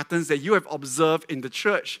un-Christ-like patterns that you have observed in the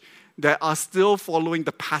church that are still following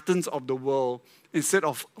the patterns of the world instead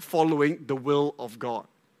of following the will of God?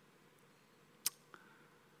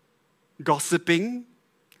 Gossiping,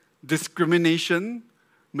 discrimination,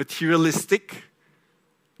 materialistic,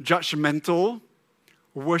 judgmental,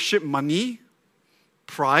 worship money,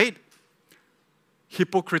 pride,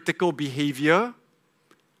 hypocritical behavior,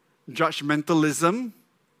 judgmentalism,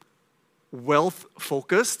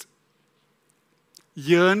 wealth-focused,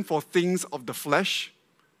 yearn for things of the flesh,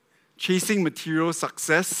 chasing material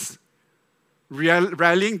success,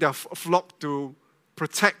 rallying their flock to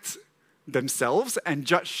protect themselves and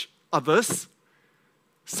judge others,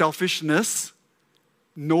 selfishness,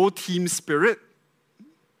 no team spirit,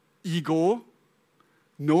 ego,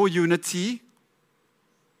 no unity,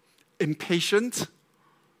 impatient,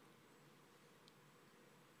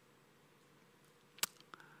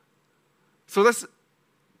 so let's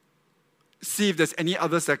see if there's any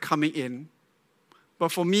others that are coming in.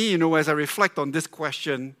 But for me, as I reflect on this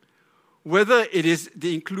question, whether it is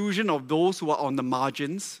the inclusion of those who are on the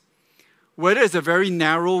margins, whether it's a very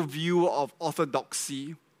narrow view of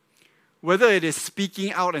orthodoxy, whether it is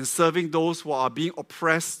speaking out and serving those who are being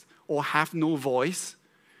oppressed or have no voice,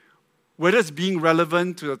 whether it's being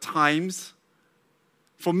relevant to the times,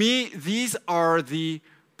 for me, these are the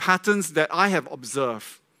patterns that I have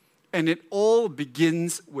observed. And it all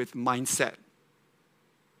begins with mindset.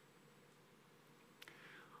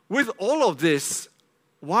 With all of this,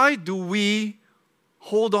 why do we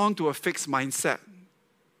hold on to a fixed mindset?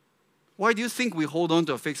 Why do you think we hold on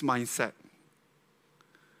to a fixed mindset?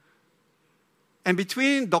 And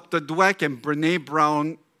between Dr. Dweck and Brene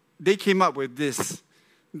Brown, they came up with this,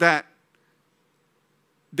 that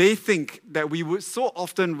they think that we would so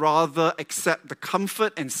often rather accept the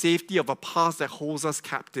comfort and safety of a past that holds us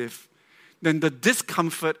captive than the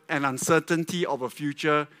discomfort and uncertainty of a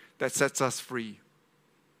future that sets us free.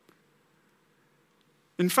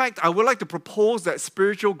 In fact, I would like to propose that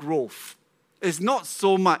spiritual growth is not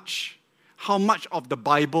so much how much of the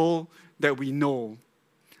Bible that we know,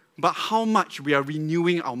 but how much we are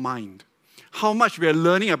renewing our mind, how much we are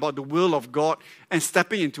learning about the will of God and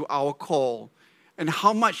stepping into our call, and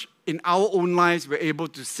how much in our own lives we're able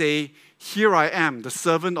to say, "Here I am, the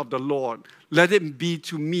servant of the Lord. Let it be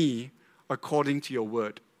to me according to your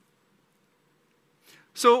word."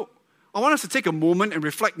 So I want us to take a moment and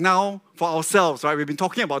reflect now for ourselves, right? We've been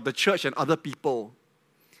talking about the church and other people.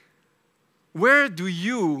 Where do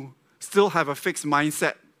you still have a fixed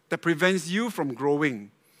mindset that prevents you from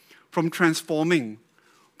growing, from transforming,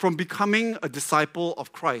 from becoming a disciple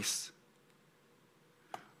of Christ?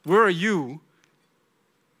 Where are you?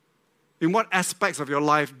 In what aspects of your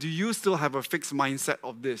life do you still have a fixed mindset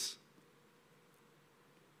of this?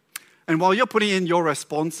 And while you're putting in your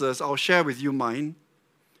responses, I'll share with you mine.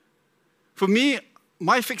 For me,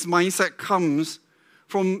 my fixed mindset comes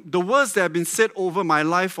from the words that have been said over my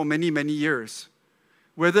life for many, many years.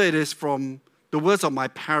 Whether it is from the words of my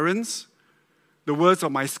parents, the words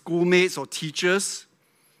of my schoolmates or teachers,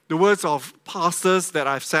 the words of pastors that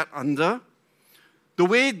I've sat under, the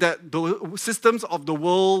way that the systems of the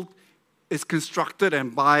world is constructed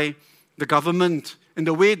and by the government, and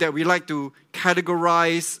the way that we like to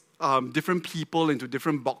categorize different people into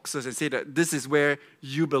different boxes and say that this is where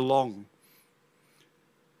you belong.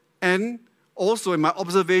 And also in my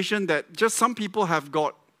observation that just some people have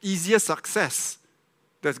got easier success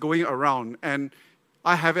that's going around, and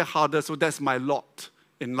I have it harder, so that's my lot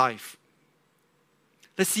in life.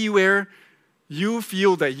 Let's see where you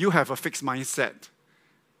feel that you have a fixed mindset,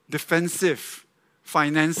 defensive,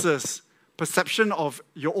 finances, perception of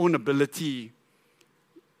your own ability,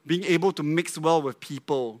 being able to mix well with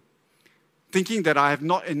people, thinking that I have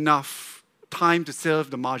not enough time to serve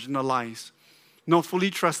the marginalized, not fully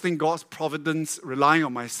trusting God's providence, relying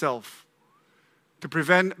on myself to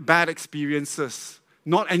prevent bad experiences.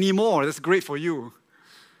 Not anymore, that's great for you.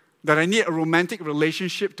 That I need a romantic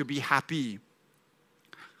relationship to be happy.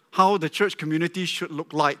 How the church community should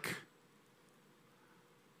look like.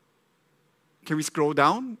 Can we scroll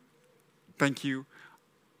down? Thank you.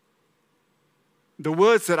 The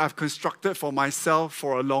words that I've constructed for myself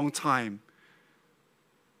for a long time.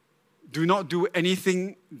 Do not do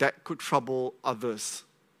anything that could trouble others.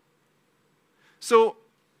 So,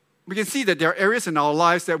 we can see that there are areas in our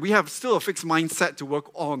lives that we have still a fixed mindset to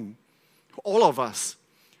work on. All of us.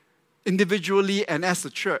 Individually and as a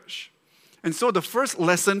church. And so the first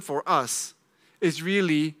lesson for us is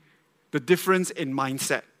really the difference in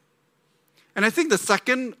mindset. And I think the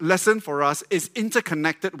second lesson for us is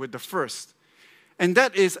interconnected with the first. And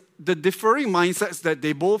that is the differing mindsets that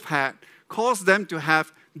they both had caused them to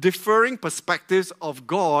have differing perspectives of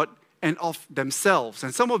God and of themselves.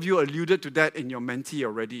 And some of you alluded to that in your mentee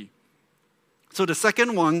already. So the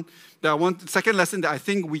second lesson that I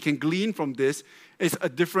think we can glean from this is a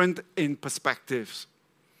difference in perspectives.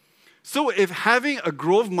 So if having a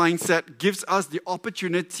growth mindset gives us the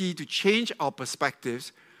opportunity to change our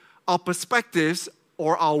perspectives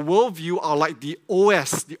or our worldview are like the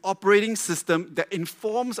OS, the operating system that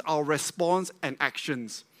informs our response and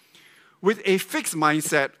actions. With a fixed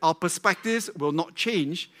mindset, our perspectives will not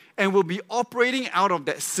change and will be operating out of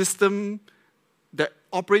that system, that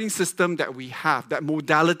operating system that we have, that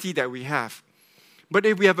modality that we have. But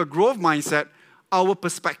if we have a growth mindset, our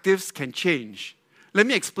perspectives can change. Let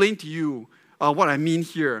me explain to you what I mean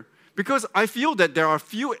here. Because I feel that there are a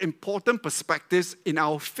few important perspectives in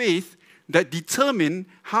our faith that determine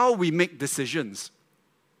how we make decisions.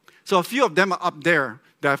 So a few of them are up there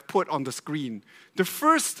that I've put on the screen. The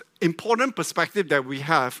first important perspective that we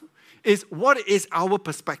have is what is our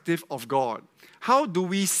perspective of God? How do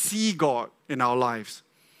we see God in our lives?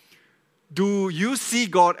 Do you see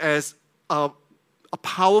God as a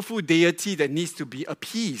powerful deity that needs to be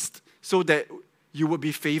appeased so that you will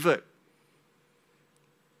be favored?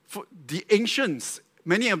 For the ancients,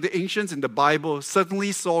 many of the ancients in the Bible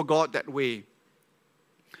certainly saw God that way.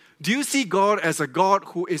 Do you see God as a God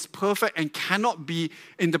who is perfect and cannot be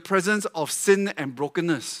in the presence of sin and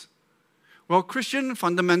brokenness? Well, Christian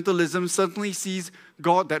fundamentalism certainly sees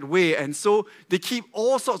God that way, and so they keep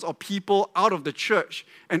all sorts of people out of the church,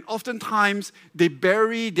 and oftentimes they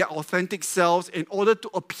bury their authentic selves in order to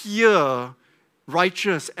appear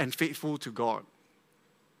righteous and faithful to God.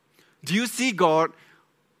 Do you see God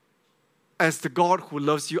as the God who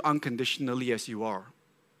loves you unconditionally as you are?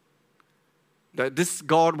 That this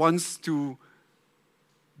God wants to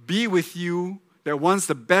be with you, that wants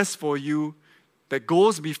the best for you, that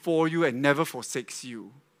goes before you and never forsakes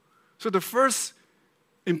you. So the first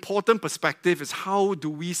important perspective is how do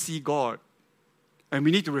we see God? And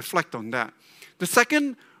we need to reflect on that. The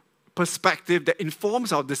second perspective that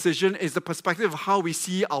informs our decision is the perspective of how we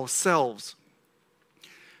see ourselves.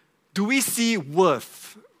 Do we see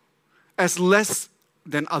worth as less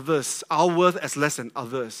than others, our worth as less than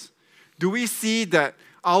others? Do we see that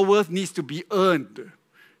our worth needs to be earned?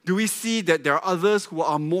 Do we see that there are others who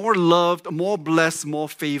are more loved, more blessed, more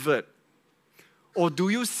favored? Or do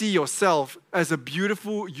you see yourself as a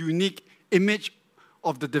beautiful, unique image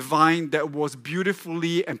of the divine that was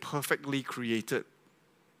beautifully and perfectly created?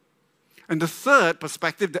 And the third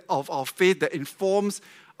perspective of our faith that informs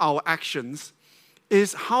our actions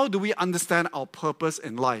is how do we understand our purpose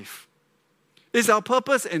in life? Is our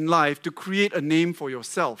purpose in life to create a name for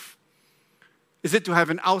yourself? Is it to have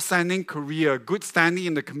an outstanding career, good standing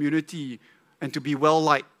in the community, and to be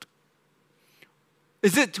well-liked?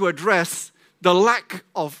 Is it to address the lack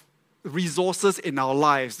of resources in our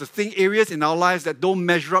lives, the areas in our lives that don't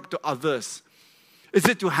measure up to others? Is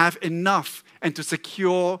it to have enough and to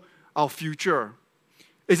secure our future?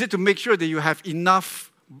 Is it to make sure that you have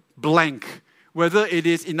enough blank, whether it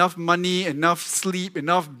is enough money, enough sleep,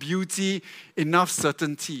 enough beauty, enough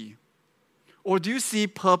certainty? Or do you see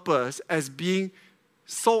purpose as being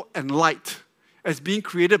salt and light, as being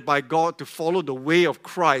created by God to follow the way of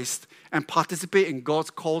Christ and participate in God's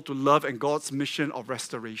call to love and God's mission of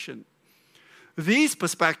restoration? These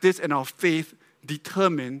perspectives and our faith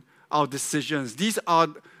determine our decisions. These are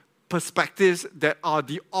perspectives that are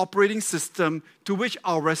the operating system to which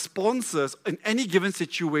our responses in any given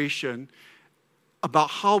situation about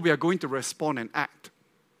how we are going to respond and act.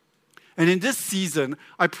 And in this season,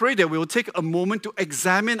 I pray that we will take a moment to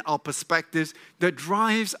examine our perspectives that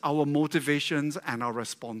drives our motivations and our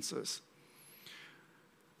responses.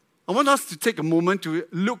 I want us to take a moment to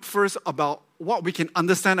look first about what we can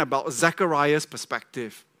understand about Zechariah's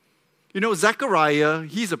perspective. You know, Zechariah,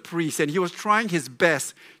 he's a priest, and he was trying his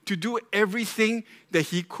best to do everything that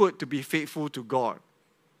he could to be faithful to God.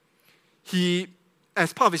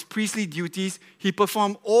 As part of his priestly duties, he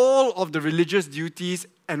performed all of the religious duties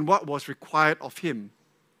and what was required of him.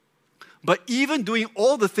 But even doing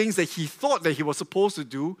all the things that he thought that he was supposed to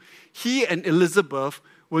do, he and Elizabeth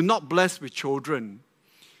were not blessed with children.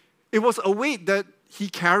 It was a weight that he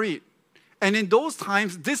carried. And in those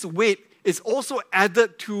times, this weight is also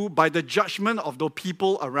added to by the judgment of the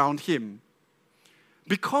people around him.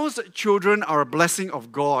 Because children are a blessing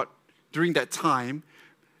of God during that time,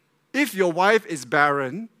 if your wife is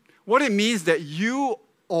barren, what it means that you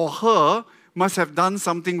or her must have done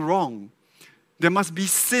something wrong. There must be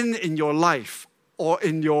sin in your life or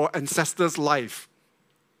in your ancestors' life.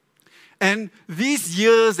 And these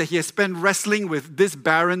years that he has spent wrestling with this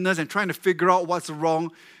barrenness and trying to figure out what's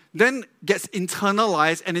wrong, then gets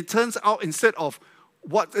internalized, and it turns out instead of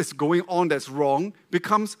what is going on that's wrong,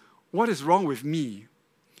 becomes what is wrong with me?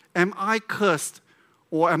 Am I cursed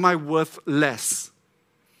or am I worth less?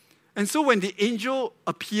 And so when the angel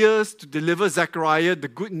appears to deliver Zechariah the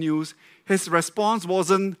good news, his response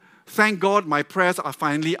wasn't, "Thank God my prayers are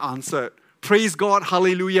finally answered. Praise God,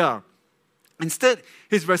 hallelujah." Instead,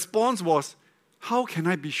 his response was, "How can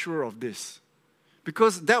I be sure of this?"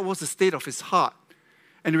 Because that was the state of his heart.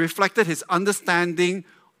 And it reflected his understanding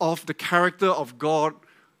of the character of God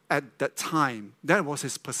at that time. That was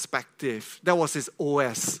his perspective. That was his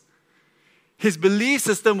OS. His belief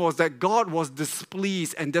system was that God was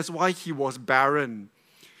displeased, and that's why he was barren.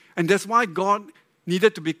 And that's why God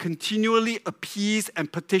needed to be continually appeased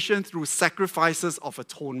and petitioned through sacrifices of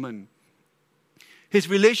atonement. His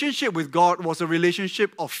relationship with God was a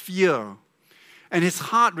relationship of fear, and his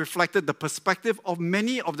heart reflected the perspective of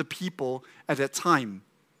many of the people at that time.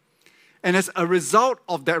 And as a result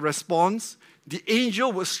of that response, the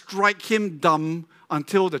angel would strike him dumb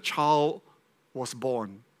until the child was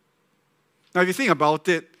born. Now, if you think about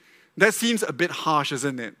it, that seems a bit harsh,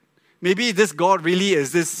 isn't it? Maybe this God really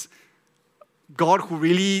is this God who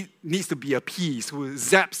really needs to be appeased, who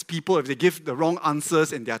zaps people if they give the wrong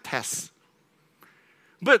answers in their tests.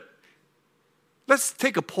 But let's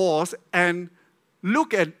take a pause and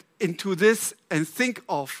look into this and think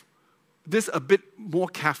of this a bit more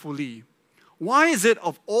carefully. Why is it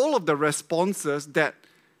of all of the responses that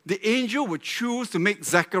the angel would choose to make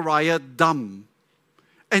Zechariah dumb?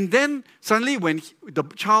 And then suddenly when the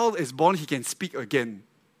child is born, he can speak again.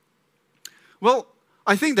 Well,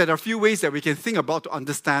 I think there are a few ways that we can think about to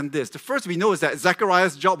understand this. The first we know is that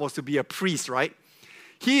Zechariah's job was to be a priest, right?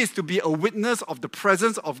 He is to be a witness of the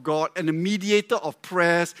presence of God and a mediator of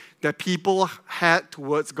prayers that people had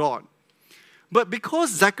towards God. But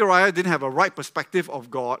because Zechariah didn't have a right perspective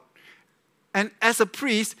of God, and as a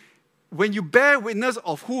priest, when you bear witness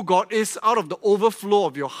of who God is out of the overflow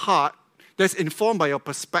of your heart, that's informed by your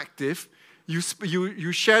perspective,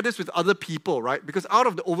 you share this with other people, right? Because out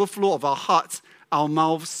of the overflow of our hearts, our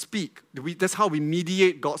mouths speak. That's how we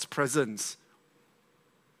mediate God's presence.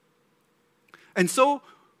 And so,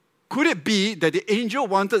 could it be that the angel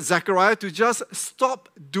wanted Zechariah to just stop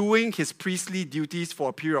doing his priestly duties for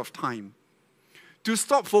a period of time? To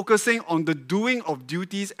stop focusing on the doing of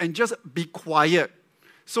duties and just be quiet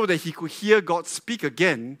so that he could hear God speak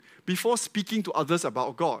again before speaking to others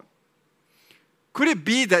about God? Could it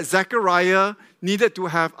be that Zechariah needed to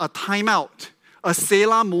have a timeout, a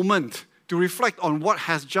Selah moment to reflect on what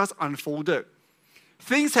has just unfolded?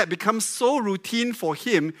 Things had become so routine for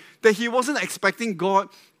him that he wasn't expecting God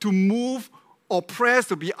to move or prayers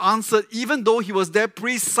to be answered, even though he was there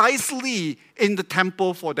precisely in the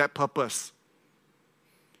temple for that purpose.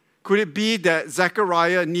 Could it be that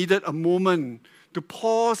Zechariah needed a moment to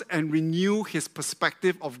pause and renew his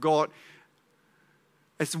perspective of God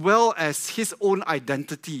as well as his own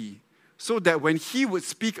identity, so that when he would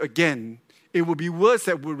speak again, it would be words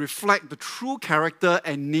that would reflect the true character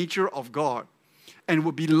and nature of God and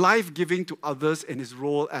would be life-giving to others in his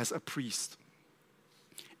role as a priest?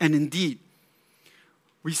 And indeed,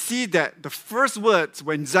 we see that the first words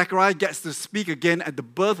when Zechariah gets to speak again at the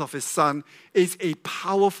birth of his son is a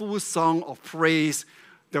powerful song of praise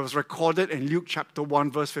that was recorded in Luke chapter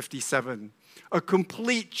 1, verse 57. A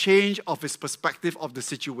complete change of his perspective of the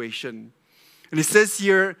situation. And it says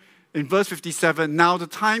here in verse 57, now the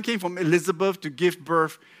time came for Elizabeth to give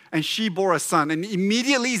birth, and she bore a son. And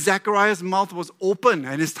immediately Zechariah's mouth was open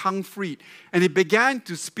and his tongue freed. And he began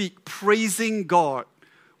to speak, praising God.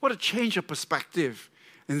 What a change of perspective.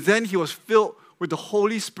 And then he was filled with the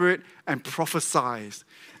Holy Spirit and prophesied.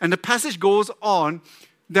 And the passage goes on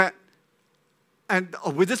that, and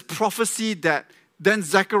with this prophecy that then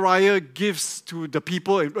Zechariah gives to the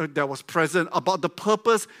people that was present about the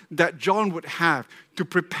purpose that John would have to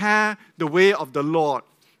prepare the way of the Lord,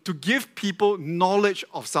 to give people knowledge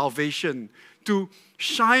of salvation, to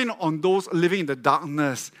shine on those living in the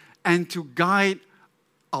darkness, and to guide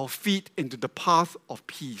our feet into the path of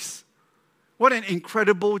peace. What an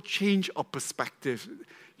incredible change of perspective,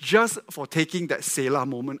 just for taking that Selah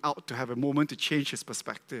moment out to have a moment to change his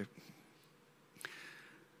perspective.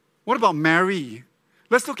 What about Mary?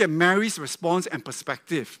 Let's look at Mary's response and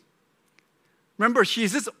perspective. Remember, she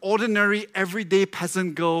is this ordinary, everyday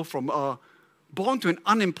peasant girl born to an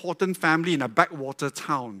unimportant family in a backwater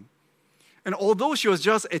town. And although she was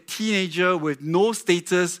just a teenager with no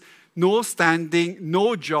status, no standing,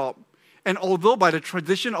 no job, and although by the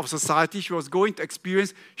tradition of society she was going to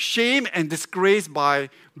experience shame and disgrace by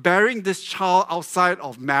bearing this child outside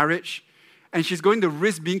of marriage, and she's going to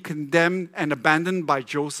risk being condemned and abandoned by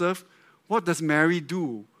Joseph, what does Mary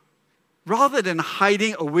do? Rather than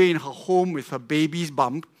hiding away in her home with her baby's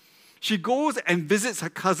bump, she goes and visits her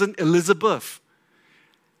cousin Elizabeth.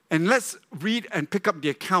 And let's read and pick up the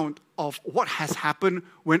account of what has happened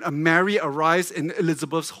when Mary arrives in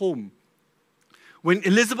Elizabeth's home. When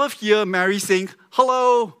Elizabeth hears Mary saying,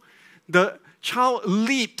 hello, the child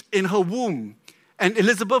leaped in her womb. And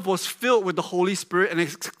Elizabeth was filled with the Holy Spirit and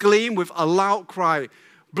exclaimed with a loud cry,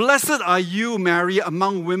 blessed are you, Mary,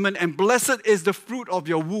 among women, and blessed is the fruit of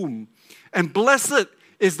your womb. And blessed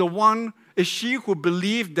is she who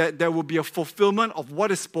believed that there will be a fulfillment of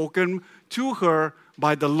what is spoken to her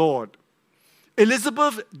by the Lord.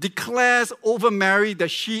 Elizabeth declares over Mary that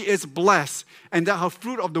she is blessed and that her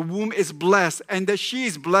fruit of the womb is blessed and that she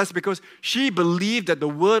is blessed because she believed that the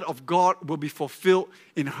word of God will be fulfilled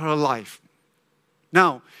in her life.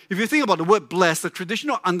 Now, if you think about the word blessed, the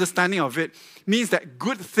traditional understanding of it means that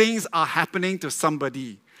good things are happening to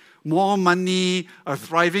somebody. More money, a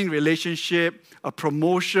thriving relationship, a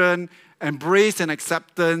promotion, embrace and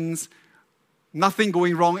acceptance, nothing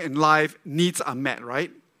going wrong in life, needs are met,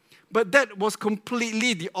 right? But that was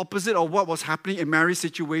completely the opposite of what was happening in Mary's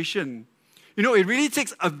situation. You know, it really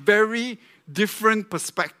takes a very different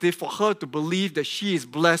perspective for her to believe that she is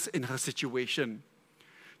blessed in her situation.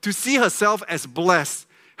 To see herself as blessed,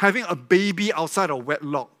 having a baby outside of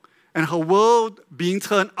wedlock, and her world being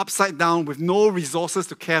turned upside down with no resources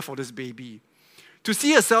to care for this baby. To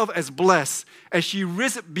see herself as blessed as she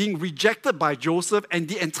risks being rejected by Joseph and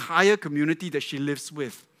the entire community that she lives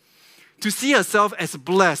with. To see herself as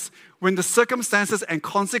blessed when the circumstances and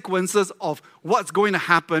consequences of what's going to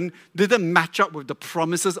happen didn't match up with the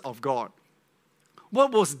promises of God.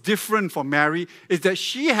 What was different for Mary is that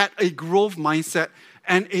she had a growth mindset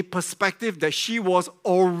and a perspective that she was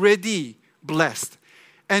already blessed.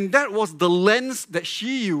 And that was the lens that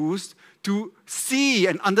she used to see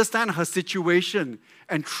and understand her situation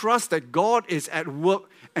and trust that God is at work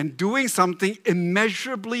and doing something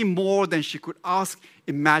immeasurably more than she could ask,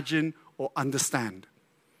 imagine, or understand.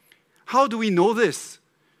 How do we know this?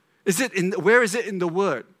 Where is it in the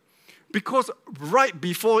Word? Because right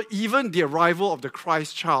before even the arrival of the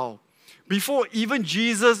Christ child, before even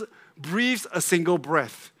Jesus breathes a single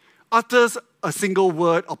breath, utters a single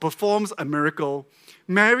word, or performs a miracle,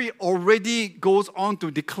 Mary already goes on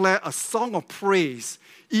to declare a song of praise,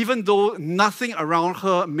 even though nothing around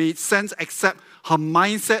her made sense except her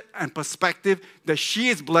mindset and perspective that she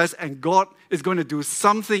is blessed and God is going to do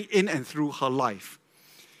something in and through her life.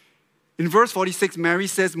 In verse 46, Mary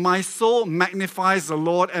says, my soul magnifies the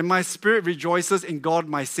Lord, and my spirit rejoices in God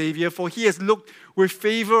my Savior, for he has looked with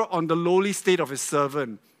favor on the lowly state of his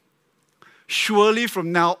servant. Surely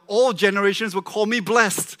from now all generations will call me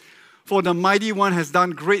blessed, for the Mighty One has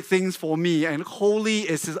done great things for me, and holy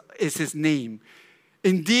is his name.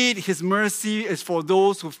 Indeed, his mercy is for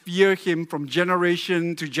those who fear him from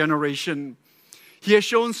generation to generation. He has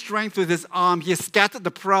shown strength with his arm. He has scattered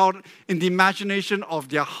the proud in the imagination of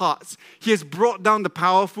their hearts. He has brought down the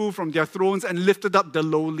powerful from their thrones and lifted up the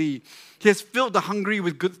lowly. He has filled the hungry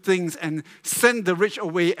with good things and sent the rich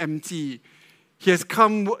away empty. He has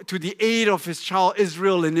come to the aid of his child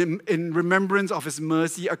Israel in remembrance of his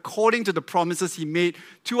mercy, according to the promises he made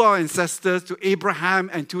to our ancestors, to Abraham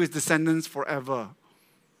and to his descendants forever.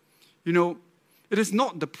 You know, it is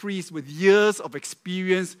not the priest with years of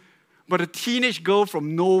experience, but a teenage girl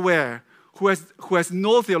from nowhere who has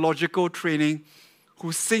no theological training,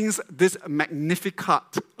 who sings this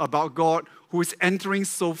Magnificat about God, who is entering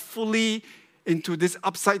so fully into this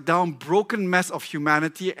upside-down, broken mess of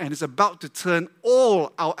humanity and is about to turn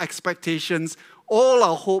all our expectations, all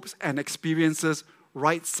our hopes and experiences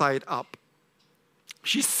right side up.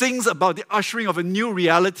 She sings about the ushering of a new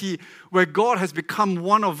reality where God has become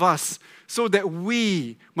one of us so that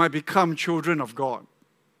we might become children of God.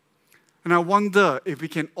 And I wonder if we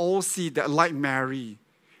can all see that like Mary,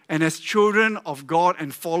 and as children of God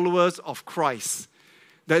and followers of Christ,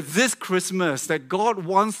 that this Christmas, that God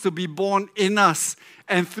wants to be born in us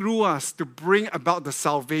and through us to bring about the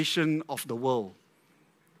salvation of the world.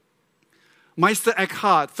 Meister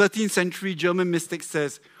Eckhart, 13th century German mystic,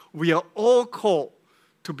 says, "We are all called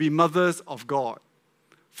to be mothers of God,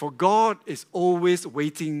 for God is always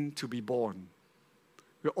waiting to be born."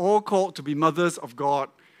 We're all called to be mothers of God,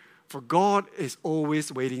 for God is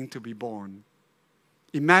always waiting to be born.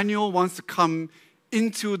 Emmanuel wants to come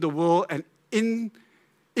into the world and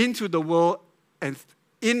into the world and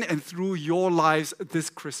in and through your lives this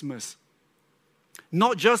Christmas.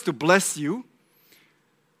 Not just to bless you,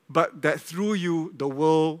 but that through you the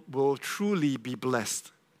world will truly be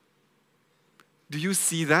blessed. Do you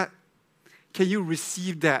see that? Can you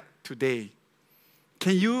receive that today?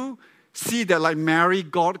 Can you see that like Mary,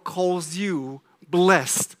 God calls you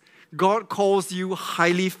blessed? God calls you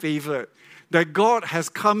highly favored. That God has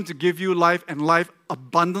come to give you life and life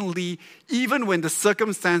abundantly, even when the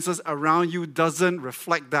circumstances around you doesn't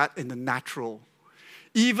reflect that in the natural.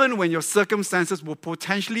 Even when your circumstances will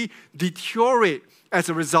potentially deteriorate as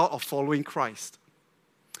a result of following Christ.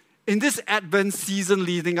 In this Advent season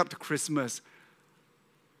leading up to Christmas,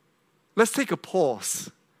 let's take a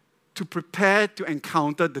pause to prepare to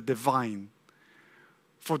encounter the divine.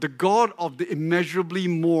 For the God of the immeasurably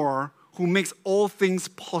more, who makes all things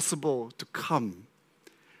possible, to come.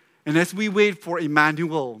 And as we wait for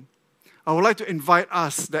Emmanuel, I would like to invite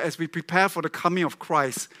us that as we prepare for the coming of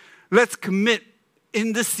Christ, let's commit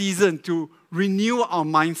in this season to renew our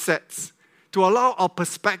mindsets, to allow our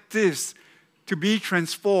perspectives to be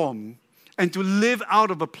transformed, and to live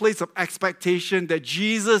out of a place of expectation that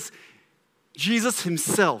Jesus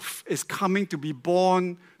himself is coming to be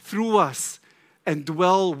born through us and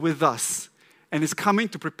dwell with us, and is coming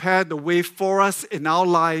to prepare the way for us in our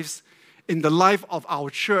lives, in the life of our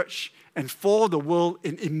church, and for the world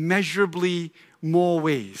in immeasurably more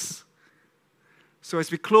ways. So as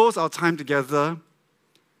we close our time together,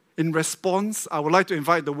 in response, I would like to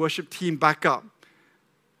invite the worship team back up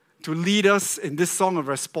to lead us in this song of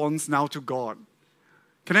response now to God.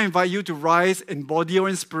 Can I invite you to rise in body or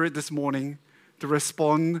in spirit this morning to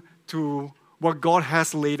respond to what God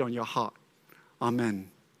has laid on your heart? Amen.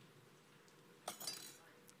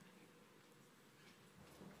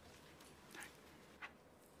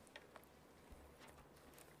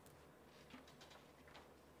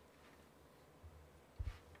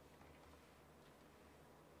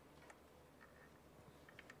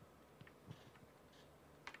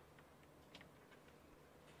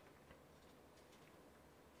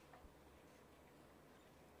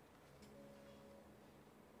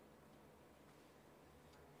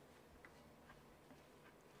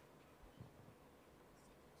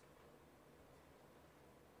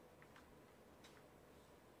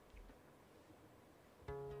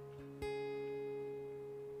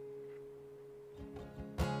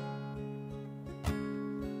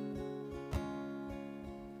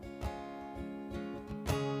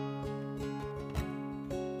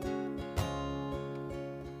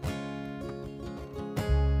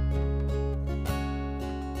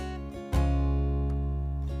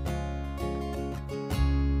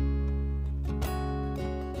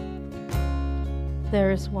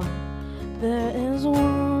 There is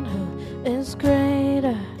one who is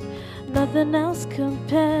greater, nothing else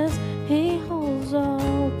compares. He holds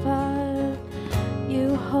all power,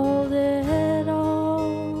 you hold it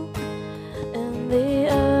all. In the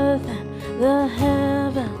earth and the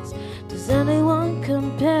heavens, does anyone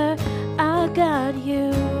compare? Our God,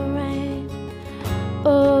 you reign,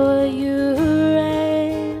 oh, you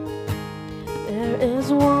reign. There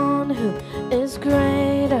is one who is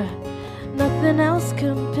greater, nothing else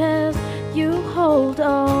compares. You hold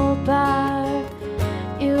all power,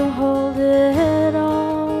 you hold it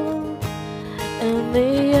all. And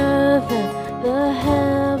the earth and the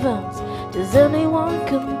heavens, does anyone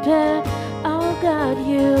compare? Our God,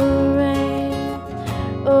 you reign.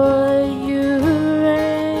 Oh, you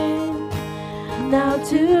reign. Now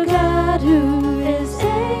to God who is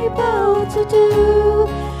able to do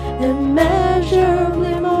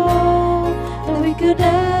immeasurably more than we could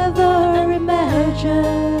ever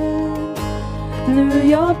imagine. Through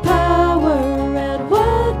your power at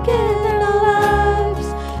work in our lives,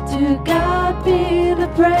 to God be the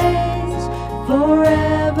praise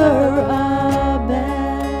forever. Amen.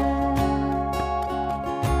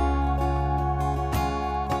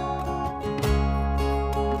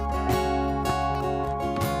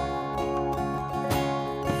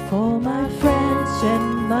 For my friends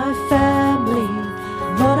and my family,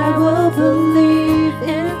 Lord, I will believe,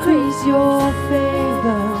 increase your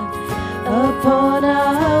favor upon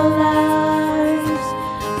our lives.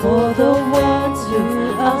 For the ones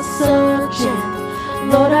who are searching,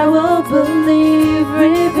 Lord, I will believe,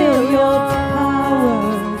 reveal your power,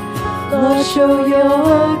 Lord, show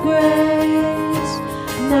your grace.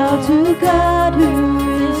 Now to God who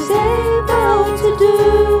is able to do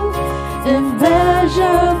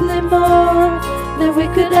immeasurably more than we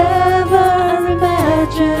could ever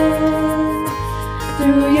imagine.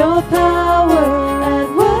 Through your power at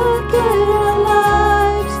work in our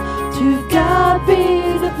lives, to God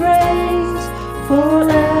be the praise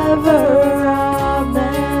forever.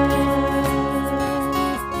 Amen.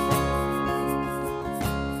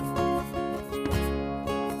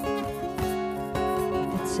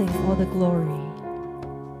 Let's sing all the glory.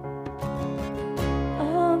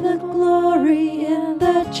 All the glory in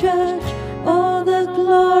the church, all the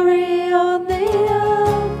glory on the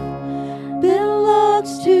earth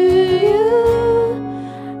belongs to you,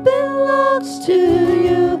 belongs to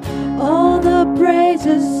you. All the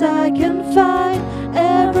praises I can find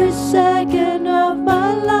every second of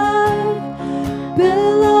my life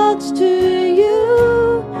belongs to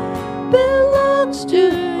you, belongs to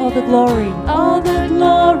you. All the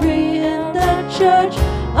glory in the church,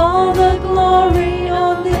 all the glory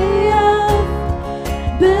on the earth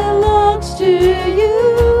belongs to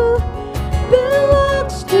you,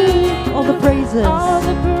 belongs to you. All the praises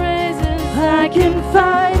I can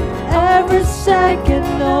find every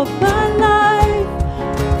second of my life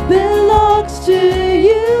belongs to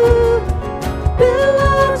you,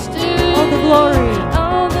 belongs to you. All the glory,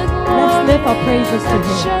 let's lift our praises to Him.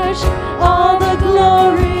 Church, all the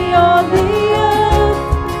glory on the earth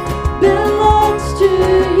belongs to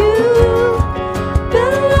you,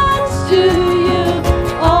 belongs to you.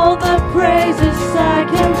 All the praises I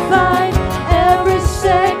can find every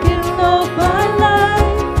second of my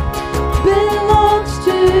life belongs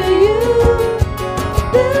to you,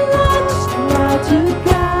 belongs now to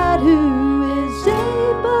God who is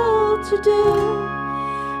able to do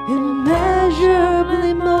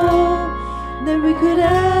immeasurably more than we could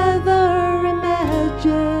ever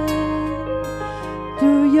imagine.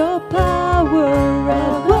 Through your power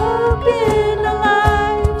at work in our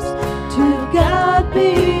lives, to God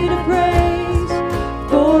be the praise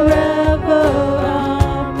forever.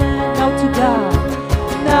 Amen.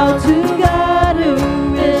 Now to God who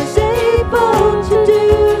is able to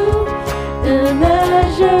do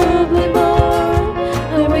immeasurably more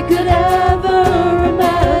than we could ever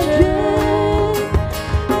imagine.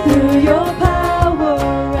 Through your power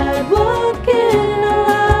at work in our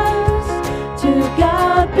lives, to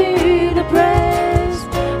God be the praise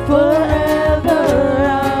forever.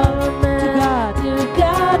 Amen. To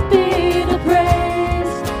God be the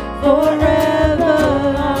praise forever.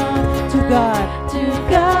 To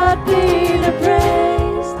God be the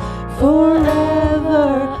praise forever.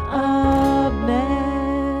 Amen.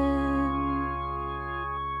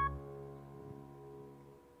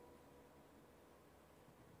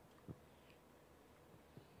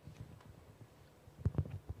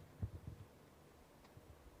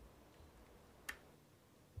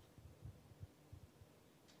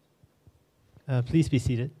 Please be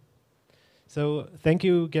seated. So thank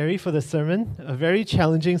you, Gary, for the sermon. A very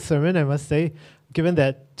challenging sermon, I must say, given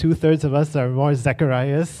that 2/3 of us are more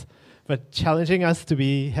Zacharias, but challenging us to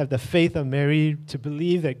have the faith of Mary, to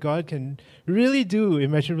believe that God can really do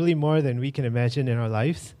immeasurably more than we can imagine in our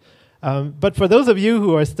lives. But for those of you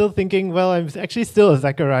who are still thinking, well, I'm actually still a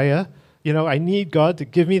Zachariah, I need God to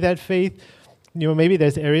give me that faith. Maybe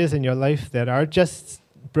there's areas in your life that are just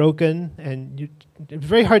broken, and it's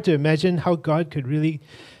very hard to imagine how God could really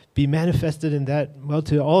be manifested in that. Well,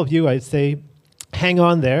 to all of you, I'd say, hang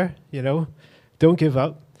on there, don't give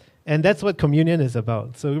up. And that's what communion is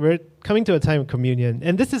about. So we're coming to a time of communion.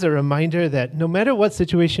 And this is a reminder that no matter what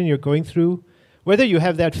situation you're going through, whether you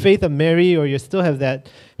have that faith of Mary or you still have that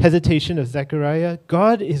hesitation of Zechariah,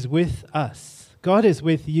 God is with us. God is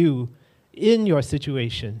with you. in your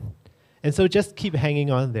situation. And so just keep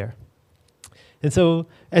hanging on there. And so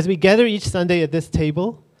as we gather each Sunday at this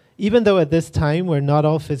table, even though at this time we're not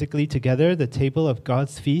all physically together, the table of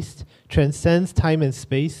God's feast transcends time and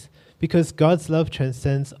space because God's love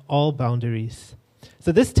transcends all boundaries.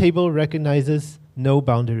 So this table recognizes no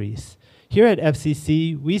boundaries. Here at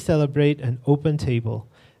FCC, we celebrate an open table.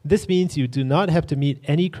 This means you do not have to meet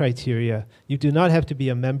any criteria. You do not have to be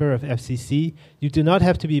a member of FCC. You do not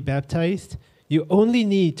have to be baptized. You only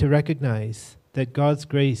need to recognize that God's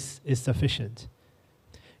grace is sufficient.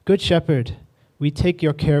 Good Shepherd, we take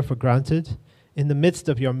your care for granted. In the midst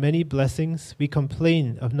of your many blessings, we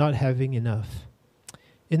complain of not having enough.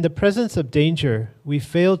 In the presence of danger, we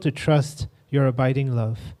fail to trust your abiding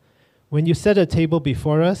love. When you set a table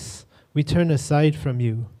before us, we turn aside from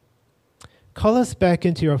you. Call us back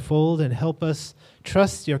into your fold and help us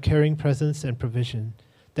trust your caring presence and provision,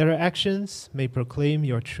 that our actions may proclaim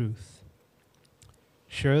your truth.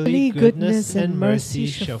 Surely goodness and mercy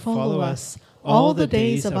shall follow us all the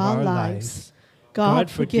days of our lives.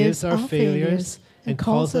 God forgives our failures and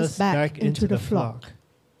calls us back into the flock.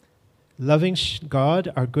 Loving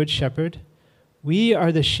God, our good shepherd, we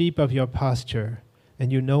are the sheep of your pasture,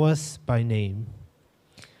 and you know us by name.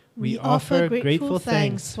 We offer grateful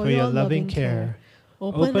thanks for your loving care.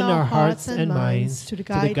 Open our hearts and minds to the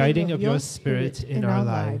guiding of your Spirit in our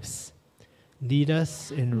lives. Lead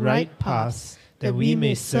us in right paths, that we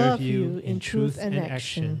may serve you in truth and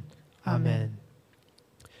action. Amen.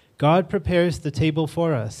 God prepares the table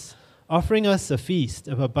for us, offering us a feast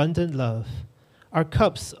of abundant love. Our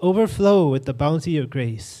cups overflow with the bounty of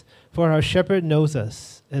grace, for our shepherd knows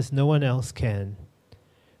us as no one else can,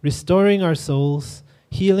 restoring our souls,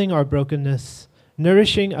 healing our brokenness,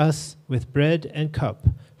 nourishing us with bread and cup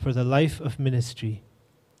for the life of ministry.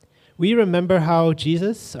 We remember how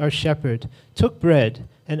Jesus, our shepherd, took bread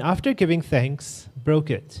and after giving thanks, broke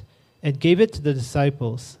it and gave it to the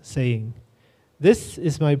disciples, saying, "This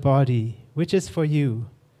is my body, which is for you.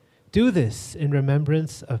 Do this in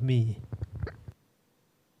remembrance of me."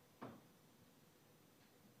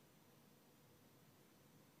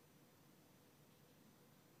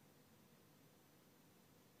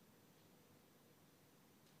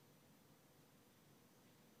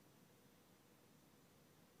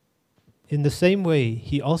 In the same way,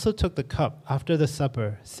 he also took the cup after the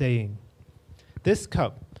supper, saying, "This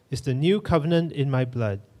cup is the new covenant in my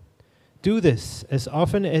blood. Do this as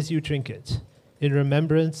often as you drink it, in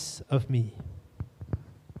remembrance of me."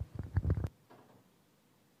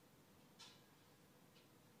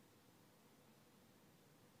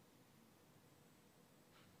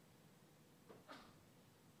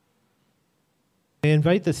 I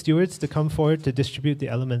invite the stewards to come forward to distribute the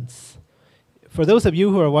elements. For those of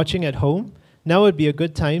you who are watching at home, now would be a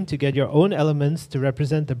good time to get your own elements to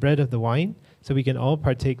represent the bread of the wine, so we can all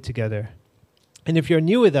partake together. And if you're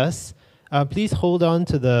new with us, please hold on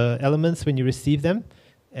to the elements when you receive them,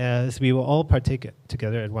 as we will all partake it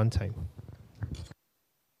together at one time.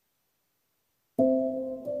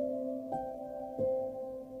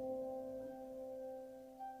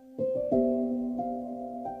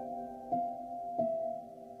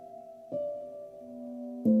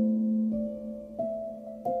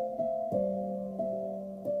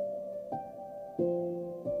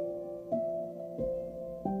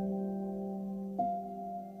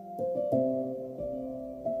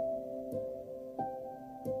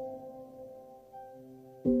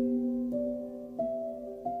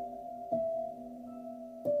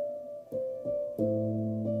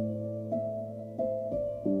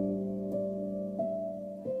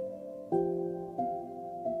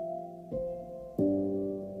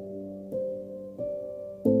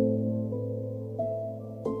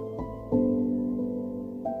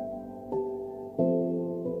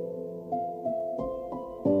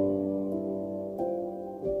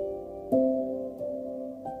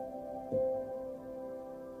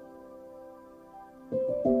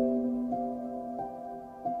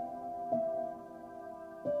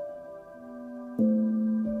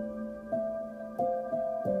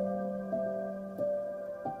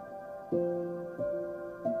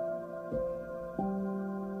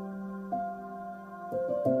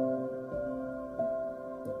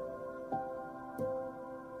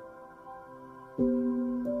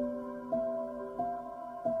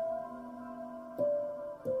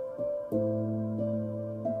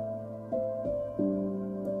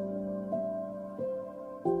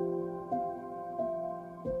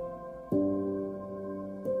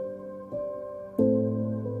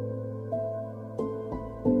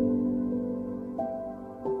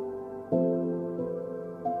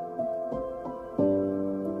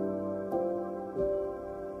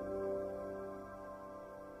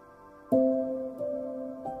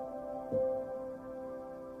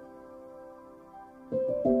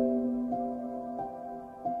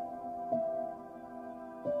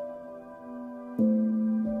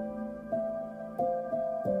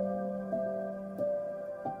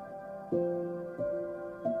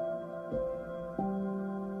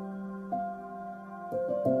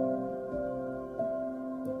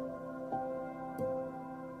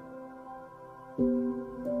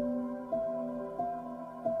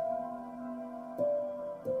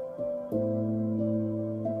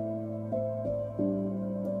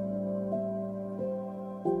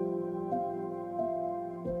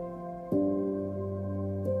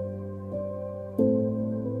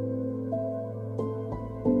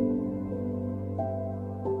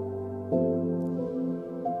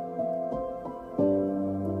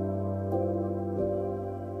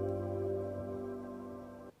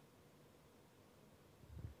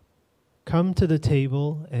 Come to the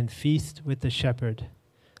table and feast with the shepherd.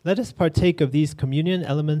 Let us partake of these communion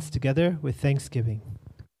elements together with thanksgiving.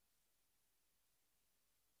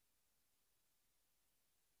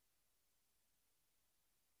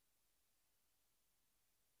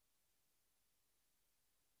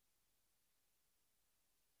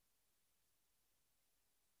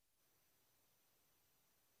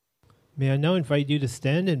 May I now invite you to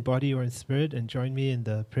stand in body or in spirit and join me in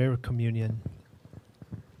the prayer of communion.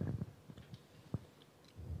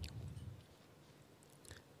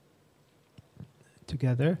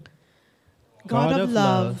 Together. God of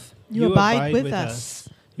love, you abide with us.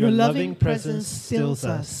 Your loving presence stills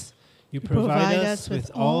us. You provide us with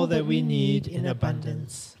all that we need in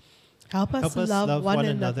abundance. Help us love one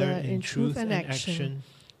another in truth and action.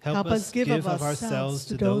 Help us give of ourselves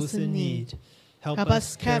to those in need. Help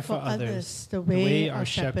us care for others the way our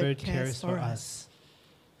shepherd cares for us.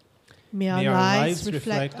 May our lives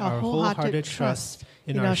reflect our wholehearted trust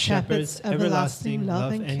in our shepherd's everlasting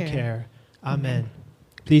love and care. Amen.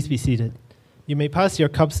 Please be seated. You may pass your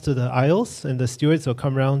cups to the aisles, and the stewards will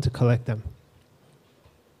come around to collect them.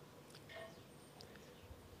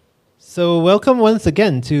 So welcome once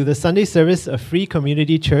again to the Sunday service of Free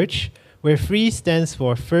Community Church, where FREE stands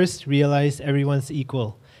for First Realize Everyone's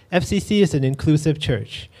Equal. FCC is an inclusive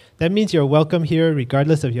church. That means you're welcome here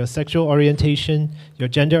regardless of your sexual orientation, your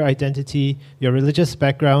gender identity, your religious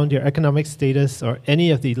background, your economic status, or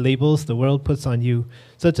any of the labels the world puts on you.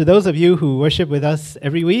 So to those of you who worship with us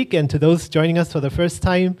every week and to those joining us for the first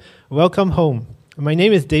time, welcome home. My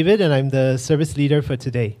name is David and I'm the service leader for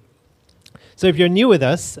today. So if you're new with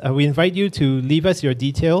us, we invite you to leave us your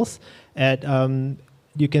details at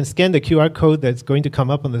you can scan the QR code that's going to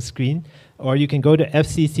come up on the screen, or you can go to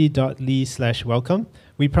fcc.ly/welcome.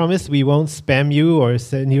 We promise we won't spam you or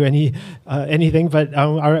send you anything, but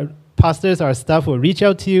our pastors, our staff will reach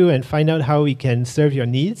out to you and find out how we can serve your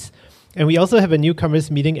needs. And we also have a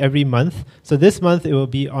newcomers meeting every month. So this month it will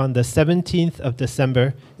be on the 17th of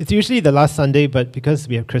December. It's usually the last Sunday, but because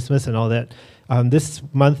we have Christmas and all that, this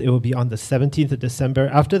month it will be on the 17th of December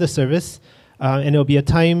after the service. And it will be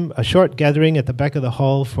a short gathering at the back of the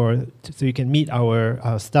hall so you can meet our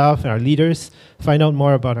staff and our leaders, find out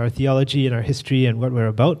more about our theology and our history and what we're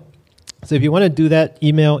about. So if you want to do that,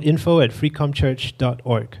 email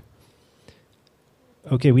info@freecomchurch.org.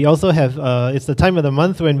 Okay, we also have, it's the time of the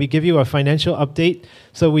month when we give you a financial update.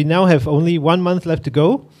 So we now have only 1 month left to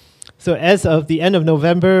go. So as of the end of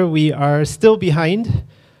November, we are still behind.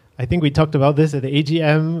 I think we talked about this at the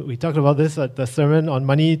AGM. We talked about this at the sermon on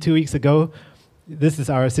money 2 weeks ago. This is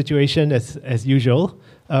our situation as usual.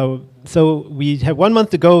 So we have 1 month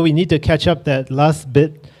to go. We need to catch up that last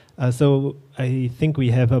bit. So I think we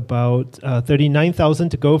have about 39,000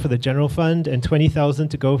 to go for the general fund and 20,000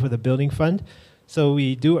 to go for the building fund. So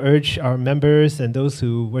we do urge our members and those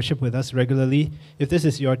who worship with us regularly, if this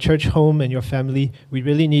is your church home and your family, we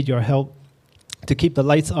really need your help to keep the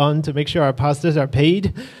lights on, to make sure our pastors are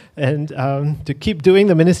paid, and to keep doing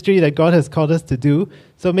the ministry that God has called us to do.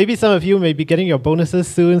 So maybe some of you may be getting your bonuses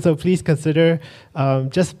soon, so please consider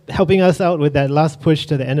just helping us out with that last push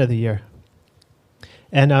to the end of the year.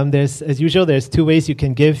 And as usual, there's 2 ways you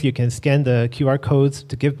can give. You can scan the QR codes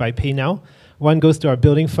to give by Pay Now. One goes to our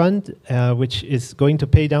building fund, which is going to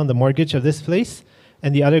pay down the mortgage of this place,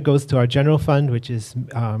 and the other goes to our general fund, which is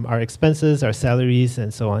our expenses, our salaries,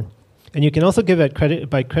 and so on. And you can also give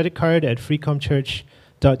by credit card at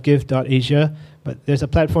freecomchurch.give.asia, but there's a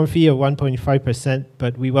platform fee of 1.5%,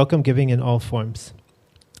 but we welcome giving in all forms.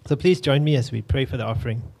 So please join me as we pray for the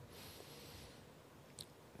offering.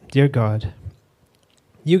 Dear God,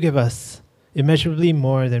 you give us immeasurably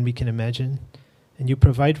more than we can imagine, and you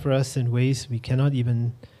provide for us in ways we cannot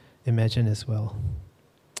even imagine as well.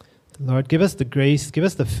 Lord, give us the grace, give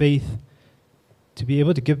us the faith to be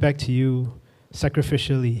able to give back to you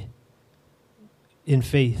sacrificially, in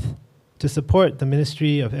faith, to support the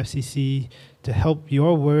ministry of FCC, to help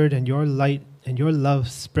your word and your light and your love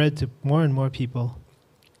spread to more and more people.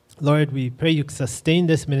 Lord, we pray you sustain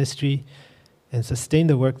this ministry and sustain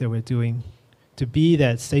the work that we're doing, to be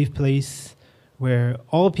that safe place where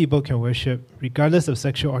all people can worship, regardless of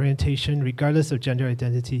sexual orientation, regardless of gender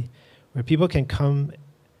identity, where people can come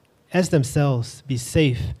as themselves, be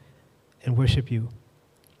safe, and worship you.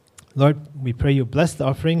 Lord, we pray you bless the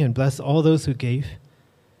offering and bless all those who gave,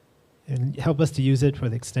 and help us to use it for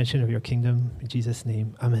the extension of your kingdom. In Jesus'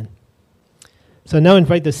 name, amen. So now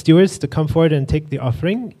invite the stewards to come forward and take the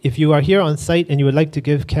offering. If you are here on site and you would like to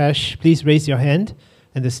give cash, please raise your hand,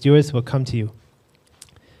 and the stewards will come to you.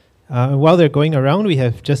 While they're going around, we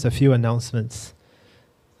have just a few announcements.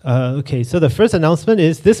 Okay, so the first announcement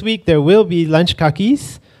is this week there will be lunch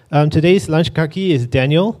kakis. Today's lunch kaki is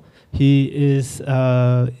Daniel. He is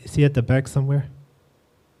he at the back somewhere?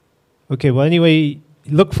 Okay, well, anyway,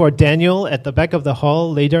 look for Daniel at the back of the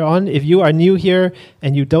hall later on. If you are new here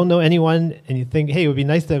and you don't know anyone and you think, hey, it would be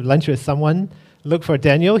nice to have lunch with someone, look for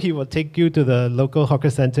Daniel. He will take you to the local hawker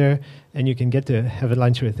center and you can get to have a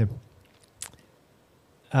lunch with him.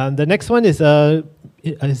 The next one is an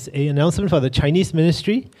announcement for the Chinese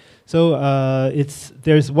ministry. So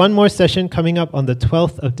there's one more session coming up on the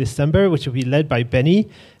 12th of December, which will be led by Benny.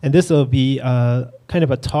 And this will be kind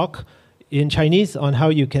of a talk in Chinese on how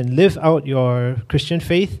you can live out your Christian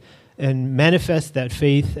faith and manifest that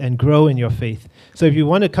faith and grow in your faith. So if you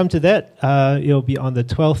want to come to that, it'll be on the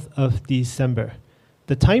 12th of December.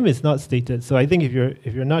 The time is not stated, so I think if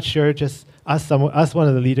you're not sure, just ask one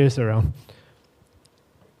of the leaders around.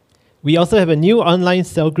 We also have a new online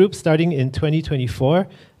cell group starting in 2024.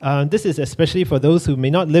 This is especially for those who may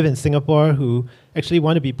not live in Singapore who actually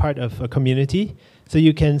want to be part of a community. So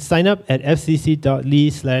you can sign up at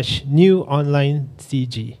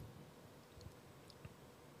fcc.ly/newonlinecg.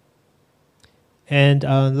 And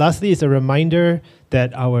lastly is a reminder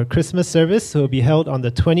that our Christmas service will be held on the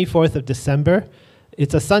 24th of December.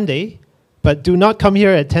 It's a Sunday, but do not come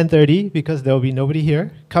here at 10:30 because there will be nobody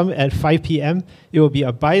here. Come at 5 p.m. It will be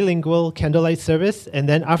a bilingual candlelight service, and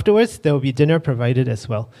then afterwards there will be dinner provided as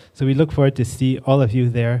well. So we look forward to see all of you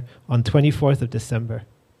there on 24th of December.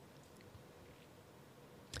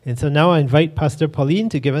 And so now I invite Pastor Pauline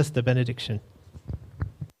to give us the benediction.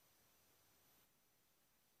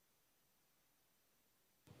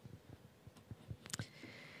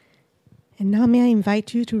 And now may I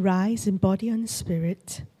invite you to rise in body and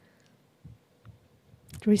spirit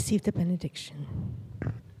to receive the benediction.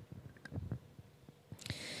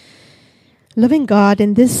 Loving God,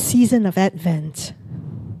 in this season of Advent,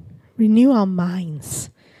 renew our minds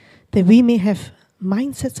that we may have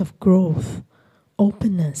mindsets of growth,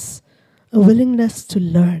 openness, a willingness to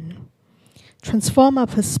learn. Transform our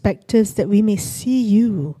perspectives that we may see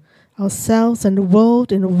you, ourselves, and the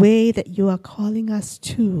world in a way that you are calling us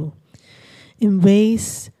to, in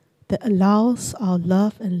ways that allows our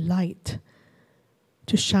love and light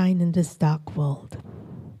to shine in this dark world.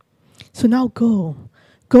 So now go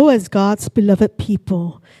as God's beloved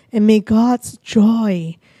people, and may God's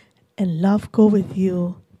joy and love go with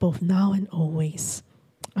you both now and always.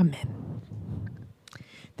 Amen.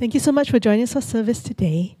 Thank you so much for joining us for service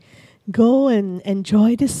today. Go and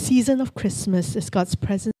enjoy this season of Christmas as God's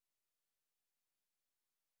presence